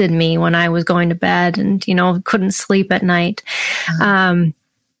 haunted me when I was going to bed and, couldn't sleep at night.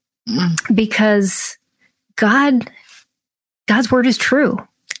 Because God's word is true.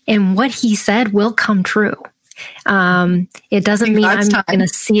 And what he said will come true. It doesn't mean I'm going to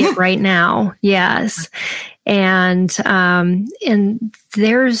see it right now. Yes. And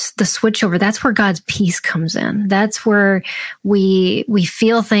there's the switchover. That's where God's peace comes in. That's where we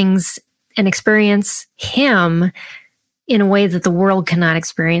feel things and experience him in a way that the world cannot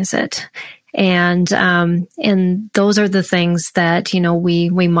experience it. And those are the things that,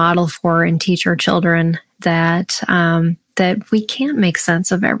 we model for and teach our children, that we can't make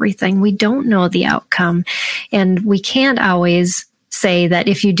sense of everything. We don't know the outcome, and we can't always say that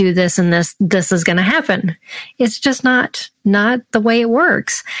if you do this and this is going to happen. It's just not the way it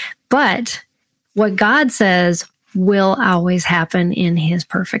works. But what God says will always happen in his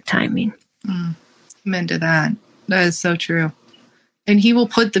perfect timing. Amen to that. That is so true. And he will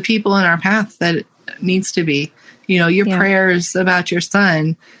put the people in our path that it needs to be. Your prayers about your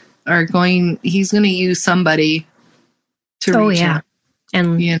son he's going to use somebody to reach him.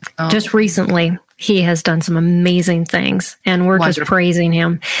 And just recently, he has done some amazing things, and we're just praising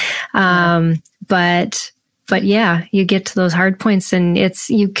him. But you get to those hard points, and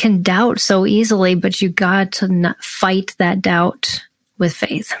you can doubt so easily, but you got to not fight that doubt with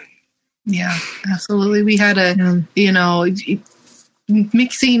faith. Yeah, absolutely. We had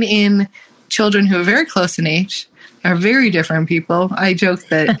mixing in children who are very close in age, are very different people. I joke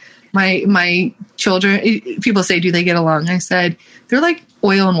that my children, people say, do they get along? I said, they're like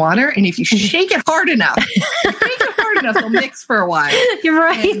oil and water, and if you shake it hard enough, they'll mix for a while. You're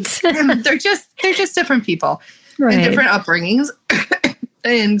right. And they're just different people, right, and different upbringings.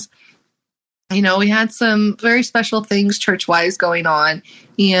 And we had some very special things church-wise going on,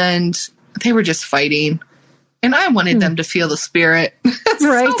 and they were just fighting. And I wanted them to feel the Spirit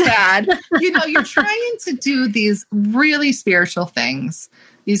so bad. You're trying to do these really spiritual things,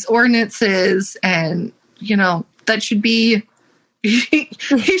 these ordinances, and, that should be, you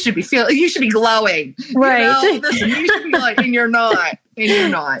should be glowing. Right. Listen, you should be like, and you're not.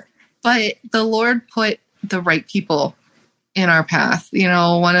 But the Lord put the right people in our path.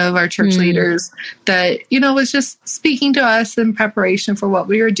 One of our church leaders that, was just speaking to us in preparation for what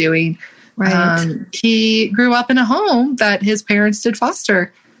we were doing. Right. He grew up in a home that his parents did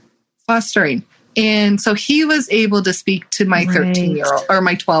fostering. And so he was able to speak to my 13-year-old or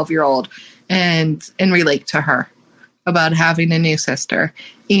my 12-year-old and relate to her about having a new sister.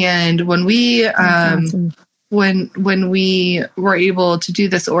 And when we, awesome. when we were able to do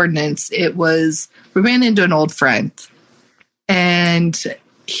this ordinance, we ran into an old friend, and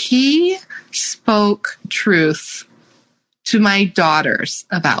he spoke truth to my daughters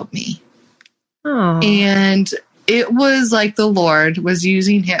about me. Oh. And it was like the Lord was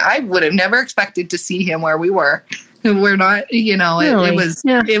using him. I would have never expected to see him where we were. We're not, really?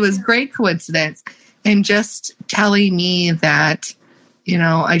 it was great coincidence. And just telling me that,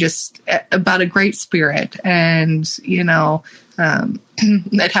 about a great spirit. And,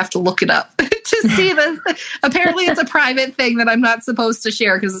 I'd have to look it up to see this. Apparently it's a private thing that I'm not supposed to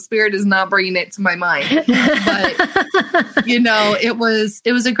share because the spirit is not bringing it to my mind. But, it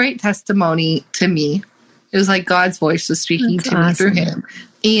was a great testimony to me. It was like God's voice was speaking to me through him.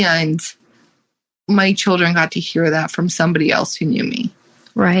 And my children got to hear that from somebody else who knew me.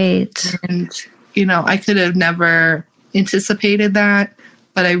 Right. And, I could have never anticipated that,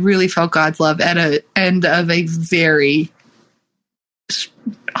 but I really felt God's love at the end of a very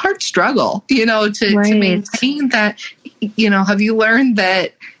hard struggle, to maintain that. Have you learned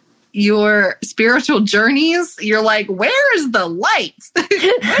that your spiritual journeys, you're like, where's the light?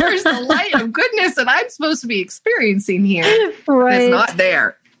 Where's the light of goodness that I'm supposed to be experiencing here? Right. It's not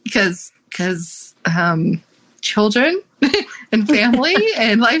there because children and family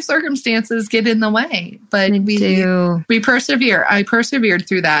and life circumstances get in the way. But we persevere. I persevered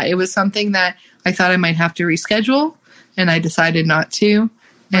through that. It was something that I thought I might have to reschedule, and I decided not to.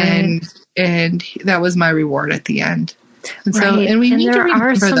 Right. And that was my reward at the end. And so, right. and we need to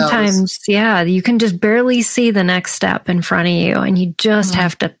remember sometimes, those. yeah, you can just barely see the next step in front of you, and you just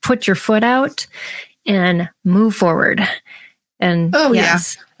have to put your foot out and move forward. And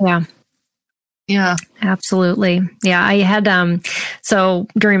yeah, absolutely. Yeah, I had so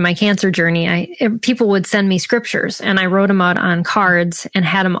during my cancer journey, people would send me scriptures, and I wrote them out on cards and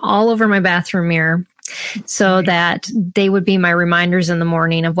had them all over my bathroom mirror, so that they would be my reminders in the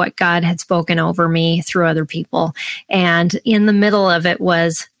morning of what God had spoken over me through other people. And in the middle of it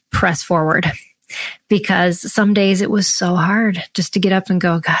was press forward, because some days it was so hard just to get up and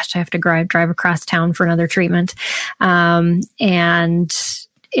go, gosh, I have to drive across town for another treatment. And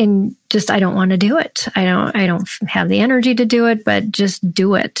just, I don't want to do it. I don't have the energy to do it, but just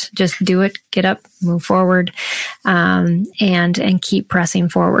do it. Just do it. Get up, move forward, and keep pressing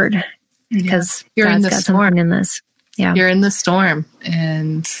forward. Because you're God's in the got storm. something in this. Yeah. You're in the storm,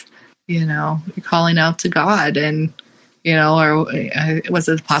 and, you're calling out to God, and, or was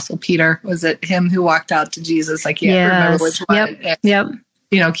it Apostle Peter? Was it him who walked out to Jesus? I can't remember which one. Yep.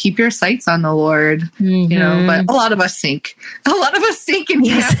 Keep your sights on the Lord, but a lot of us sink. A lot of us sink, and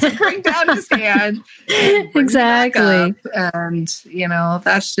he has to bring down his hand. Exactly. And,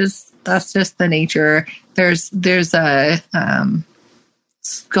 that's just the nature. There's a,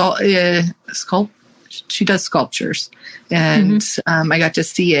 she does sculptures, and I got to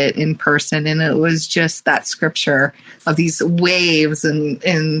see it in person, and it was just that scripture of these waves and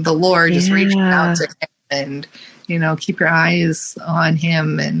the Lord just reaching out to him, and keep your eyes on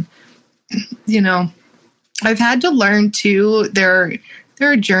him. And I've had to learn too, there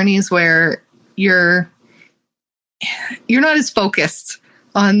are journeys where you're not as focused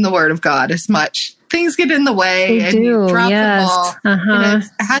on the Word of God as much. Things get in the way, and you drop the ball. And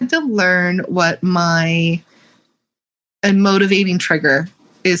I had to learn what a motivating trigger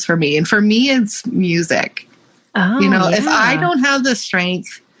is for me. And for me, it's music. If I don't have the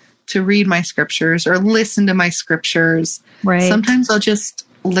strength to read my scriptures or listen to my scriptures, sometimes I'll just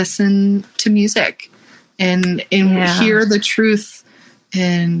listen to music and hear the truth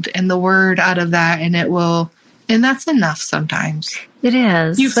and the word out of that, and and that's enough sometimes. It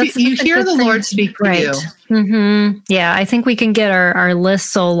is. You hear the Lord speak to you. Mm-hmm. Yeah, I think we can get our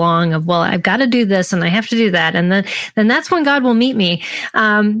list so long of, well, I've got to do this and I have to do that, and then that's when God will meet me.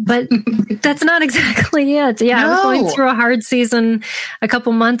 But that's not exactly it. Yeah, no. I was going through a hard season a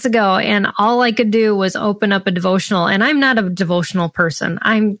couple months ago, and all I could do was open up a devotional. And I'm not a devotional person.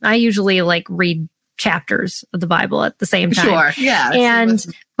 I usually read chapters of the Bible at the same time. Sure. Yeah.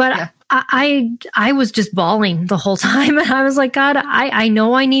 I was just bawling the whole time, and I was like, God, I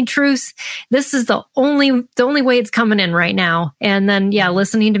know I need truth. This is the only way it's coming in right now. And then,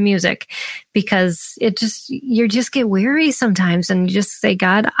 listening to music, because you just get weary sometimes, and you just say,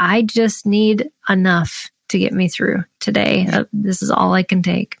 God, I just need enough to get me through today. This is all I can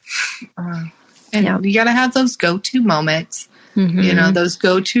take. And you got to have those go-to moments, those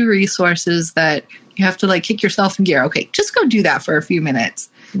go-to resources that you have to kick yourself in gear. Okay, just go do that for a few minutes.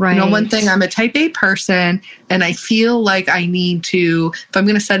 Right. One thing, I'm a type A person, and I feel like I need to, if I'm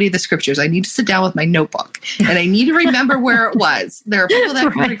going to study the scriptures, I need to sit down with my notebook, and I need to remember where it was. There are people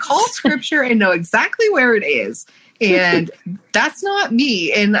that can recall scripture and know exactly where it is. And that's not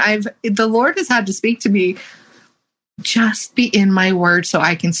me. And the Lord has had to speak to me, just be in my word so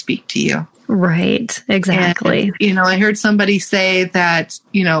I can speak to you. Right. Exactly. And, I heard somebody say that,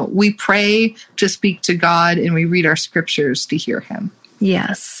 we pray to speak to God, and we read our scriptures to hear him.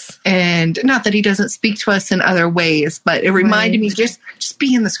 Yes. And not that he doesn't speak to us in other ways, but it reminded me just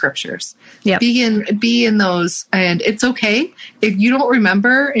be in the scriptures. Yep. Be in those. And it's okay if you don't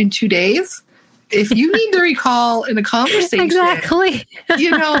remember in 2 days. If you need to recall in a conversation, exactly.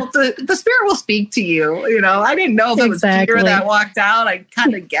 The Spirit will speak to you. I didn't know if it was Peter that walked out. I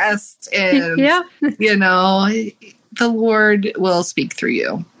kind of guessed. And, the Lord will speak through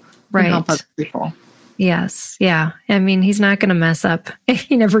you. Right. And help other people. Yes. Yeah. I mean, he's not going to mess up.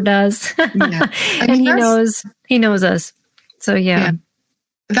 He never does. Yeah. And he knows us. So, yeah.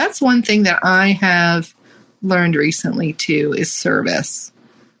 That's one thing that I have learned recently too, is service.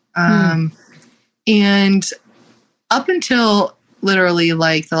 And up until literally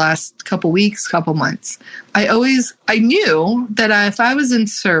like the last couple weeks, couple months, I knew that if I was in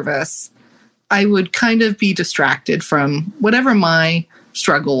service, I would kind of be distracted from whatever my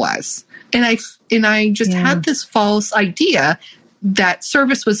struggle was. And I just had this false idea that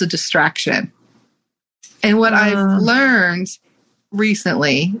service was a distraction. And what I've learned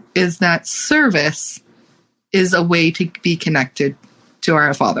recently is that service is a way to be connected to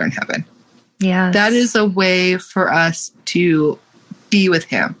our Father in heaven. Yeah. That is a way for us to be with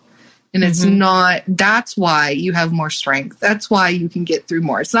him. And it's that's why you have more strength. That's why you can get through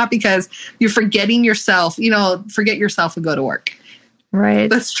more. It's not because you're forgetting yourself, forget yourself and go to work. Right.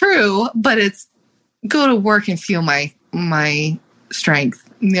 That's true. But it's go to work and feel my strength.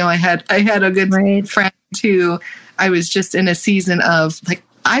 I had a good friend who I was just in a season of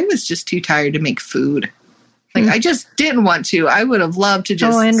I was just too tired to make food. I just didn't want to. I would have loved to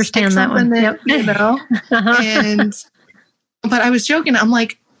just. I understand that one. Yep. But I was joking. I'm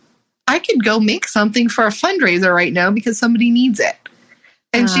like, I could go make something for a fundraiser right now because somebody needs it.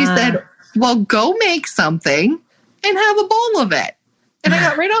 And she said, well, go make something and have a bowl of it. And I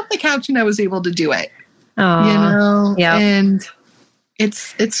got right off the couch and I was able to do it. Yeah. And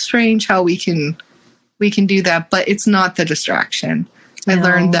it's strange how we can do that, but it's not the distraction. I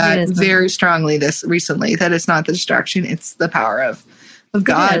learned that very strongly recently, that it's not the distraction, it's the power of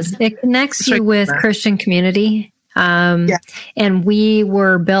God. It connects you with Christian community. And we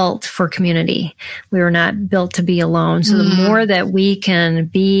were built for community. We were not built to be alone. So the more that we can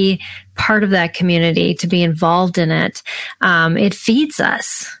be part of that community, to be involved in it, it feeds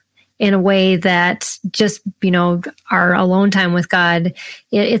us in a way that just, our alone time with God,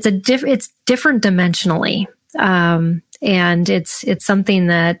 it's different dimensionally. And it's something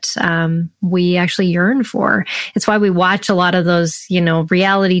that we actually yearn for. It's why we watch a lot of those,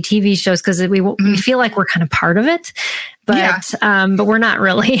 reality TV shows, because we feel like we're kind of part of it, but we're not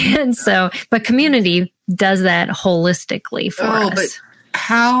really. And so, but community does that holistically for us. But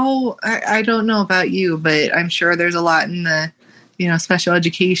how? I don't know about you, but I'm sure there's a lot in the special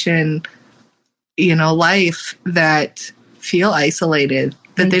education life that feel isolated.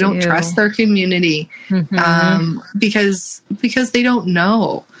 That they don't trust their community because they don't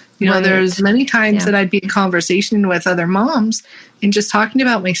know. There's many times that I'd be in conversation with other moms and just talking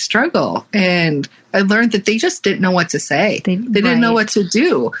about my struggle. And I learned that they just didn't know what to say. They didn't know what to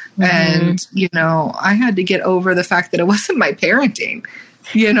do. And, I had to get over the fact that it wasn't my parenting.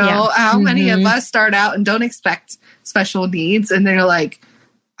 How many of us start out and don't expect special needs, and they're like,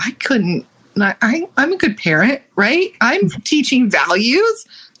 I'm a good parent, right? I'm teaching values.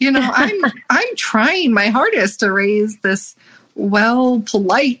 I'm trying my hardest to raise this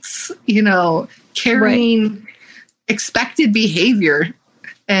polite, caring, expected behavior.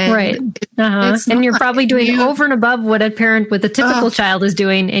 And and you're probably doing over and above what a parent with a typical child is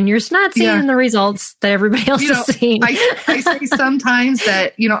doing, and you're not seeing the results that everybody else is seeing. I say sometimes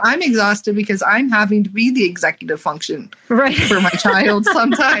that, I'm exhausted because I'm having to be the executive function for my child.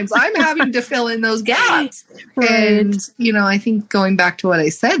 Sometimes I'm having to fill in those gaps. And, I think going back to what I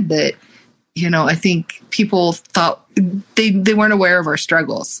said, that, I think people thought they weren't aware of our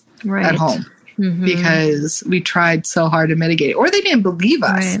struggles at home. Because we tried so hard to mitigate it, or they didn't believe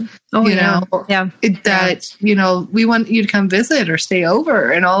us. That we want you to come visit or stay over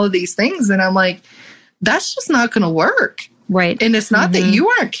and all of these things. And I'm like, that's just not going to work. Right. And it's not that you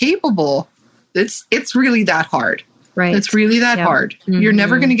aren't capable. It's really that hard. Right. It's really that hard. You're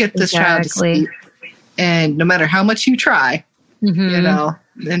never going to get this child to sleep. And no matter how much you try,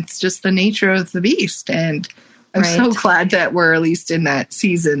 it's just the nature of the beast. And I'm so glad that we're at least in that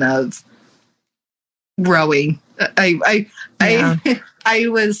season of growing. I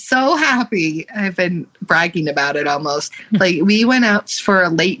was so happy. I've been bragging about it almost. We went out for a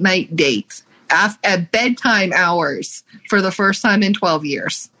late night date at bedtime hours for the first time in 12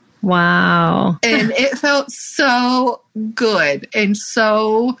 years. Wow. And it felt so good. And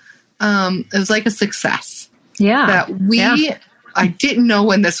so it was like a success. Yeah. That we I didn't know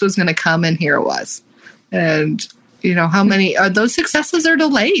when this was going to come, and here it was. And, how many those successes are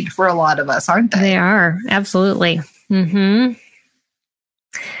delayed for a lot of us, aren't they? They are. Absolutely. Mm-hmm.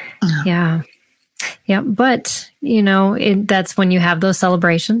 Yeah. Yeah. But, that's when you have those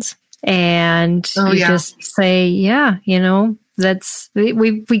celebrations and just say, that's,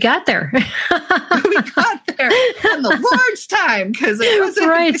 we got there. We got there in the Lord's time, because it wasn't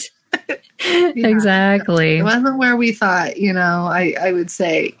right. Exactly. It wasn't where we thought. I would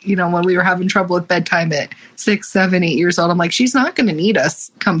say, when we were having trouble with bedtime at 6, 7, 8 years old, I'm like, she's not going to need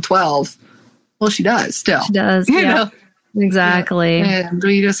us come 12. Well, she does still. She does. You know? Exactly. And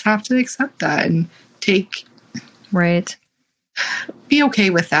we just have to accept that and be okay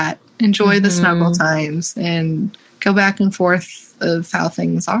with that. Enjoy the snuggle times and go back and forth of how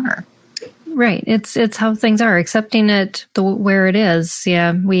things are. Right. It's how things are, accepting it where it is.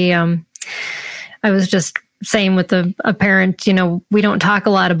 Yeah. I was just saying with a parent, we don't talk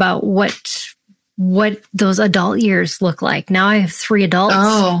a lot about what those adult years look like. Now I have 3 adults,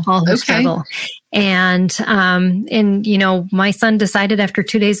 all who struggle. And my son decided after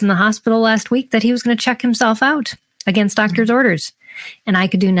 2 days in the hospital last week that he was going to check himself out against doctor's orders, and I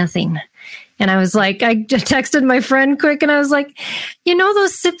could do nothing. And I was like, I just texted my friend quick, and I was like,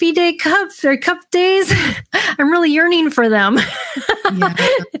 those sippy day cups or cup days, I'm really yearning for them.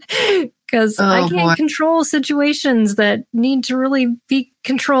 Because I can't control situations that need to really be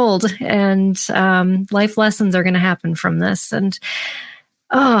controlled. And life lessons are going to happen from this. And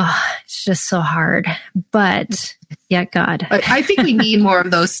it's just so hard. But yet, God. I think we need more of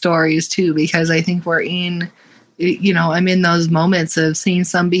those stories too, because I think we're in, I'm in those moments of seeing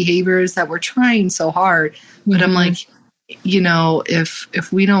some behaviors that we're trying so hard. But I'm like,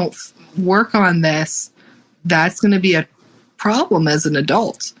 if we don't work on this, that's going to be a problem as an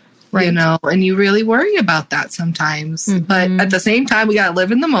adult. Right. And you really worry about that sometimes. But at the same time, we got to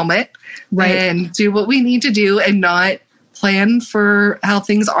live in the moment and do what we need to do and not plan for how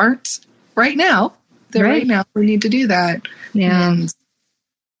things aren't right now. Right now, we need to do that. Yeah.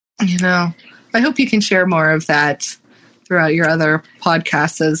 And, I hope you can share more of that throughout your other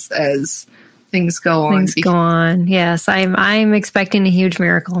podcasts as things go on. Things go on. Yes, I'm expecting a huge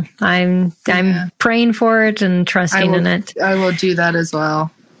miracle. I'm praying for it and trusting in it. I will do that as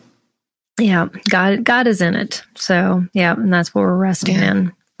well. Yeah, God is in it. So and that's what we're resting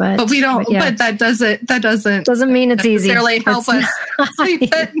in. But we don't. But that doesn't mean it's easy. Necessarily help us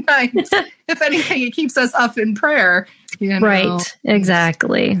sleep at night. If anything, it keeps us up in prayer. Right.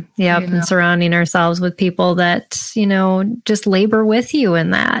 Exactly. Yep. And surrounding ourselves with people that just labor with you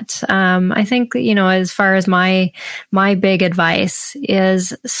in that. I think as far as my big advice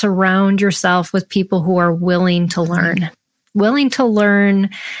is, surround yourself with people who are willing to learn. Willing to learn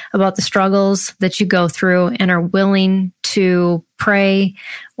about the struggles that you go through and are willing to pray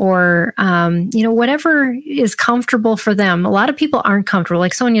or, whatever is comfortable for them. A lot of people aren't comfortable,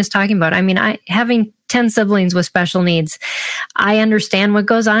 like Sonia's talking about. I mean, having 10 siblings with special needs, I understand what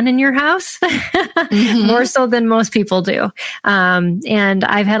goes on in your house more so than most people do. And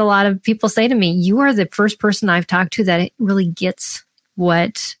I've had a lot of people say to me, you are the first person I've talked to that really gets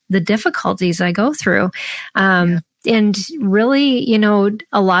what the difficulties I go through. And really,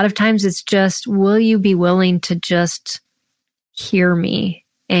 a lot of times it's just, will you be willing to just hear me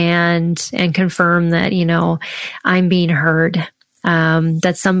and confirm that, I'm being heard,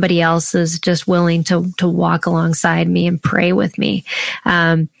 that somebody else is just willing to walk alongside me and pray with me.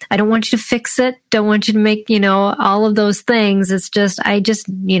 I don't want you to fix it. Don't want you to make, all of those things. It's just,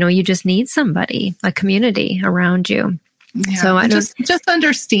 you just need somebody, a community around you. Yeah, so I just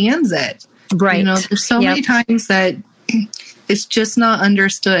understands it. Right. There's so many times that it's just not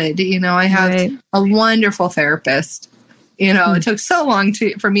understood. I have a wonderful therapist. It took so long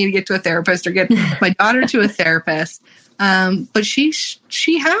for me to get to a therapist or get my daughter to a therapist. But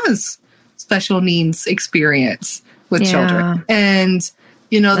she has special needs experience with children. And,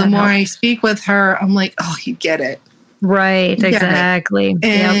 the more I speak with her, I'm like, oh, you get it. Right. Exactly.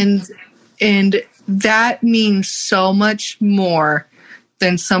 And that means so much more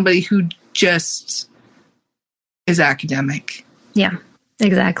than somebody who just is academic. Yeah,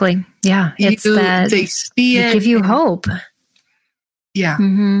 exactly. Yeah. It's that they see it. Give you hope. Yeah.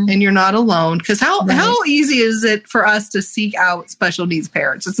 And you're not alone. Because how easy is it for us to seek out special needs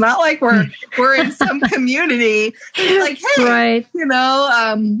parents? It's not like we're in some community. Like, hey,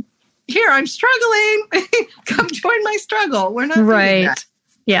 here, I'm struggling. Come join my struggle. We're not doing that.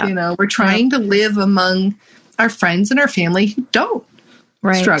 Yeah. We're trying to live among our friends and our family who don't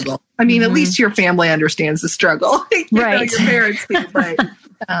struggle. I mean, at least your family understands the struggle. Your parents do,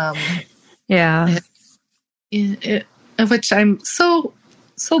 but which I'm so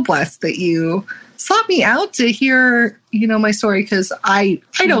blessed that you sought me out to hear, my story, because I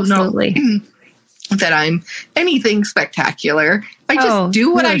don't Absolutely. know that I'm anything spectacular. I just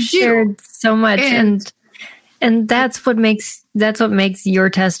do what I do. Shared so much, and that's what makes your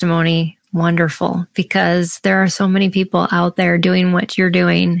testimony wonderful, because there are so many people out there doing what you're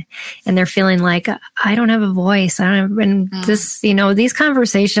doing, and they're feeling like, I don't have a voice. These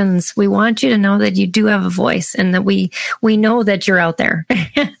conversations, we want you to know that you do have a voice, and that we know that you're out there.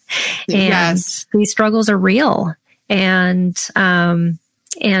 And these struggles are real. And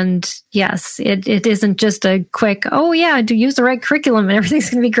yes, it isn't just a quick, to use the right curriculum and everything's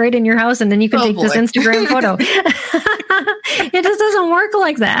going to be great in your house, and then you can take this Instagram photo. It just doesn't work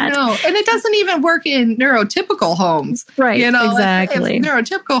like that. No, and it doesn't even work in neurotypical homes. Right, exactly. If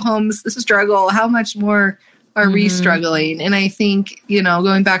neurotypical homes struggle, how much more are we struggling? And I think,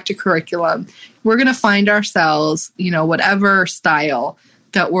 going back to curriculum, we're going to find ourselves, whatever style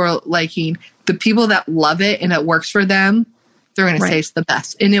that we're liking, the people that love it and it works for them, they're going to say it's the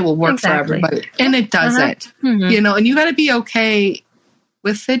best, and it will work for everybody. And it doesn't, and you got to be okay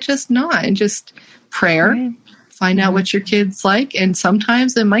with it just not. And just prayer, find out what your kids like. And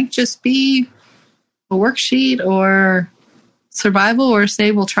sometimes it might just be a worksheet or survival, or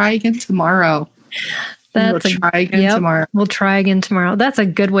say, we'll try again tomorrow. We'll try again tomorrow. That's a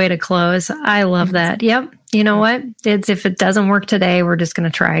good way to close. I love that. Yep. You know what? If it doesn't work today, we're just going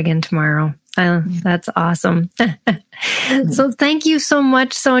to try again tomorrow. That's awesome. So thank you so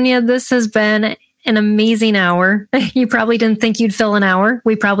much, Sonia. This has been an amazing hour. You probably didn't think you'd fill an hour.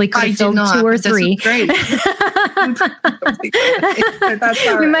 We probably could have filled 2 or 3. Great. We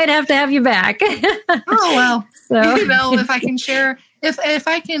might have to have you back. Oh, well. So. If I can share, if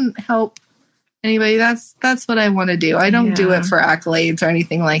I can help anybody, that's what I want to do. I don't do it for accolades or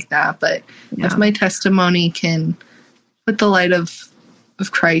anything like that. But if my testimony can put the light of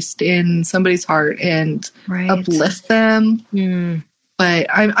Christ in somebody's heart and uplift them. But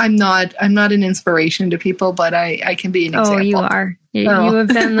I'm not an inspiration to people, but I can be an example. Oh, you are. You have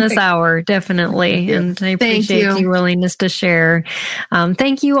been this hour, definitely. And I appreciate your willingness to share.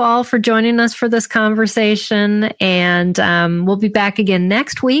 Thank you all for joining us for this conversation. And we'll be back again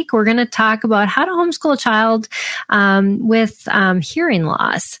next week. We're going to talk about how to homeschool a child with hearing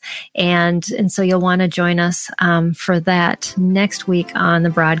loss. And so you'll want to join us for that next week on the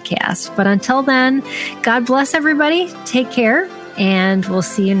broadcast. But until then, God bless everybody. Take care. And we'll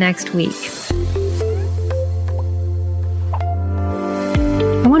see you next week.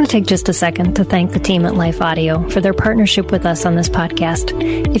 I want to take just a second to thank the team at Life Audio for their partnership with us on this podcast.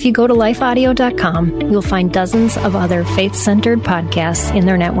 If you go to lifeaudio.com, you'll find dozens of other faith-centered podcasts in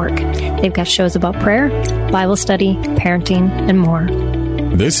their network. They've got shows about prayer, Bible study, parenting, and more.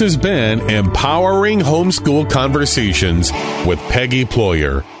 This has been Empowering Homeschool Conversations with Peggy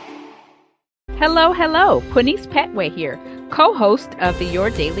Ployer. Hello, Quinice Petway here, co-host of the Your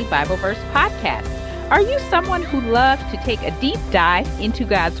Daily Bible Verse podcast. Are you someone who loves to take a deep dive into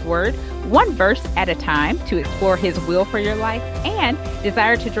God's Word, one verse at a time, to explore His will for your life and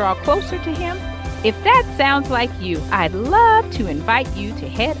desire to draw closer to Him? If that sounds like you, I'd love to invite you to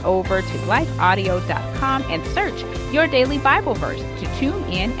head over to lifeaudio.com and search Your Daily Bible Verse to tune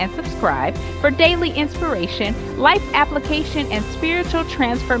in and subscribe for daily inspiration, life application, and spiritual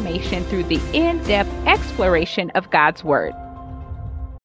transformation through the in-depth exploration of God's Word.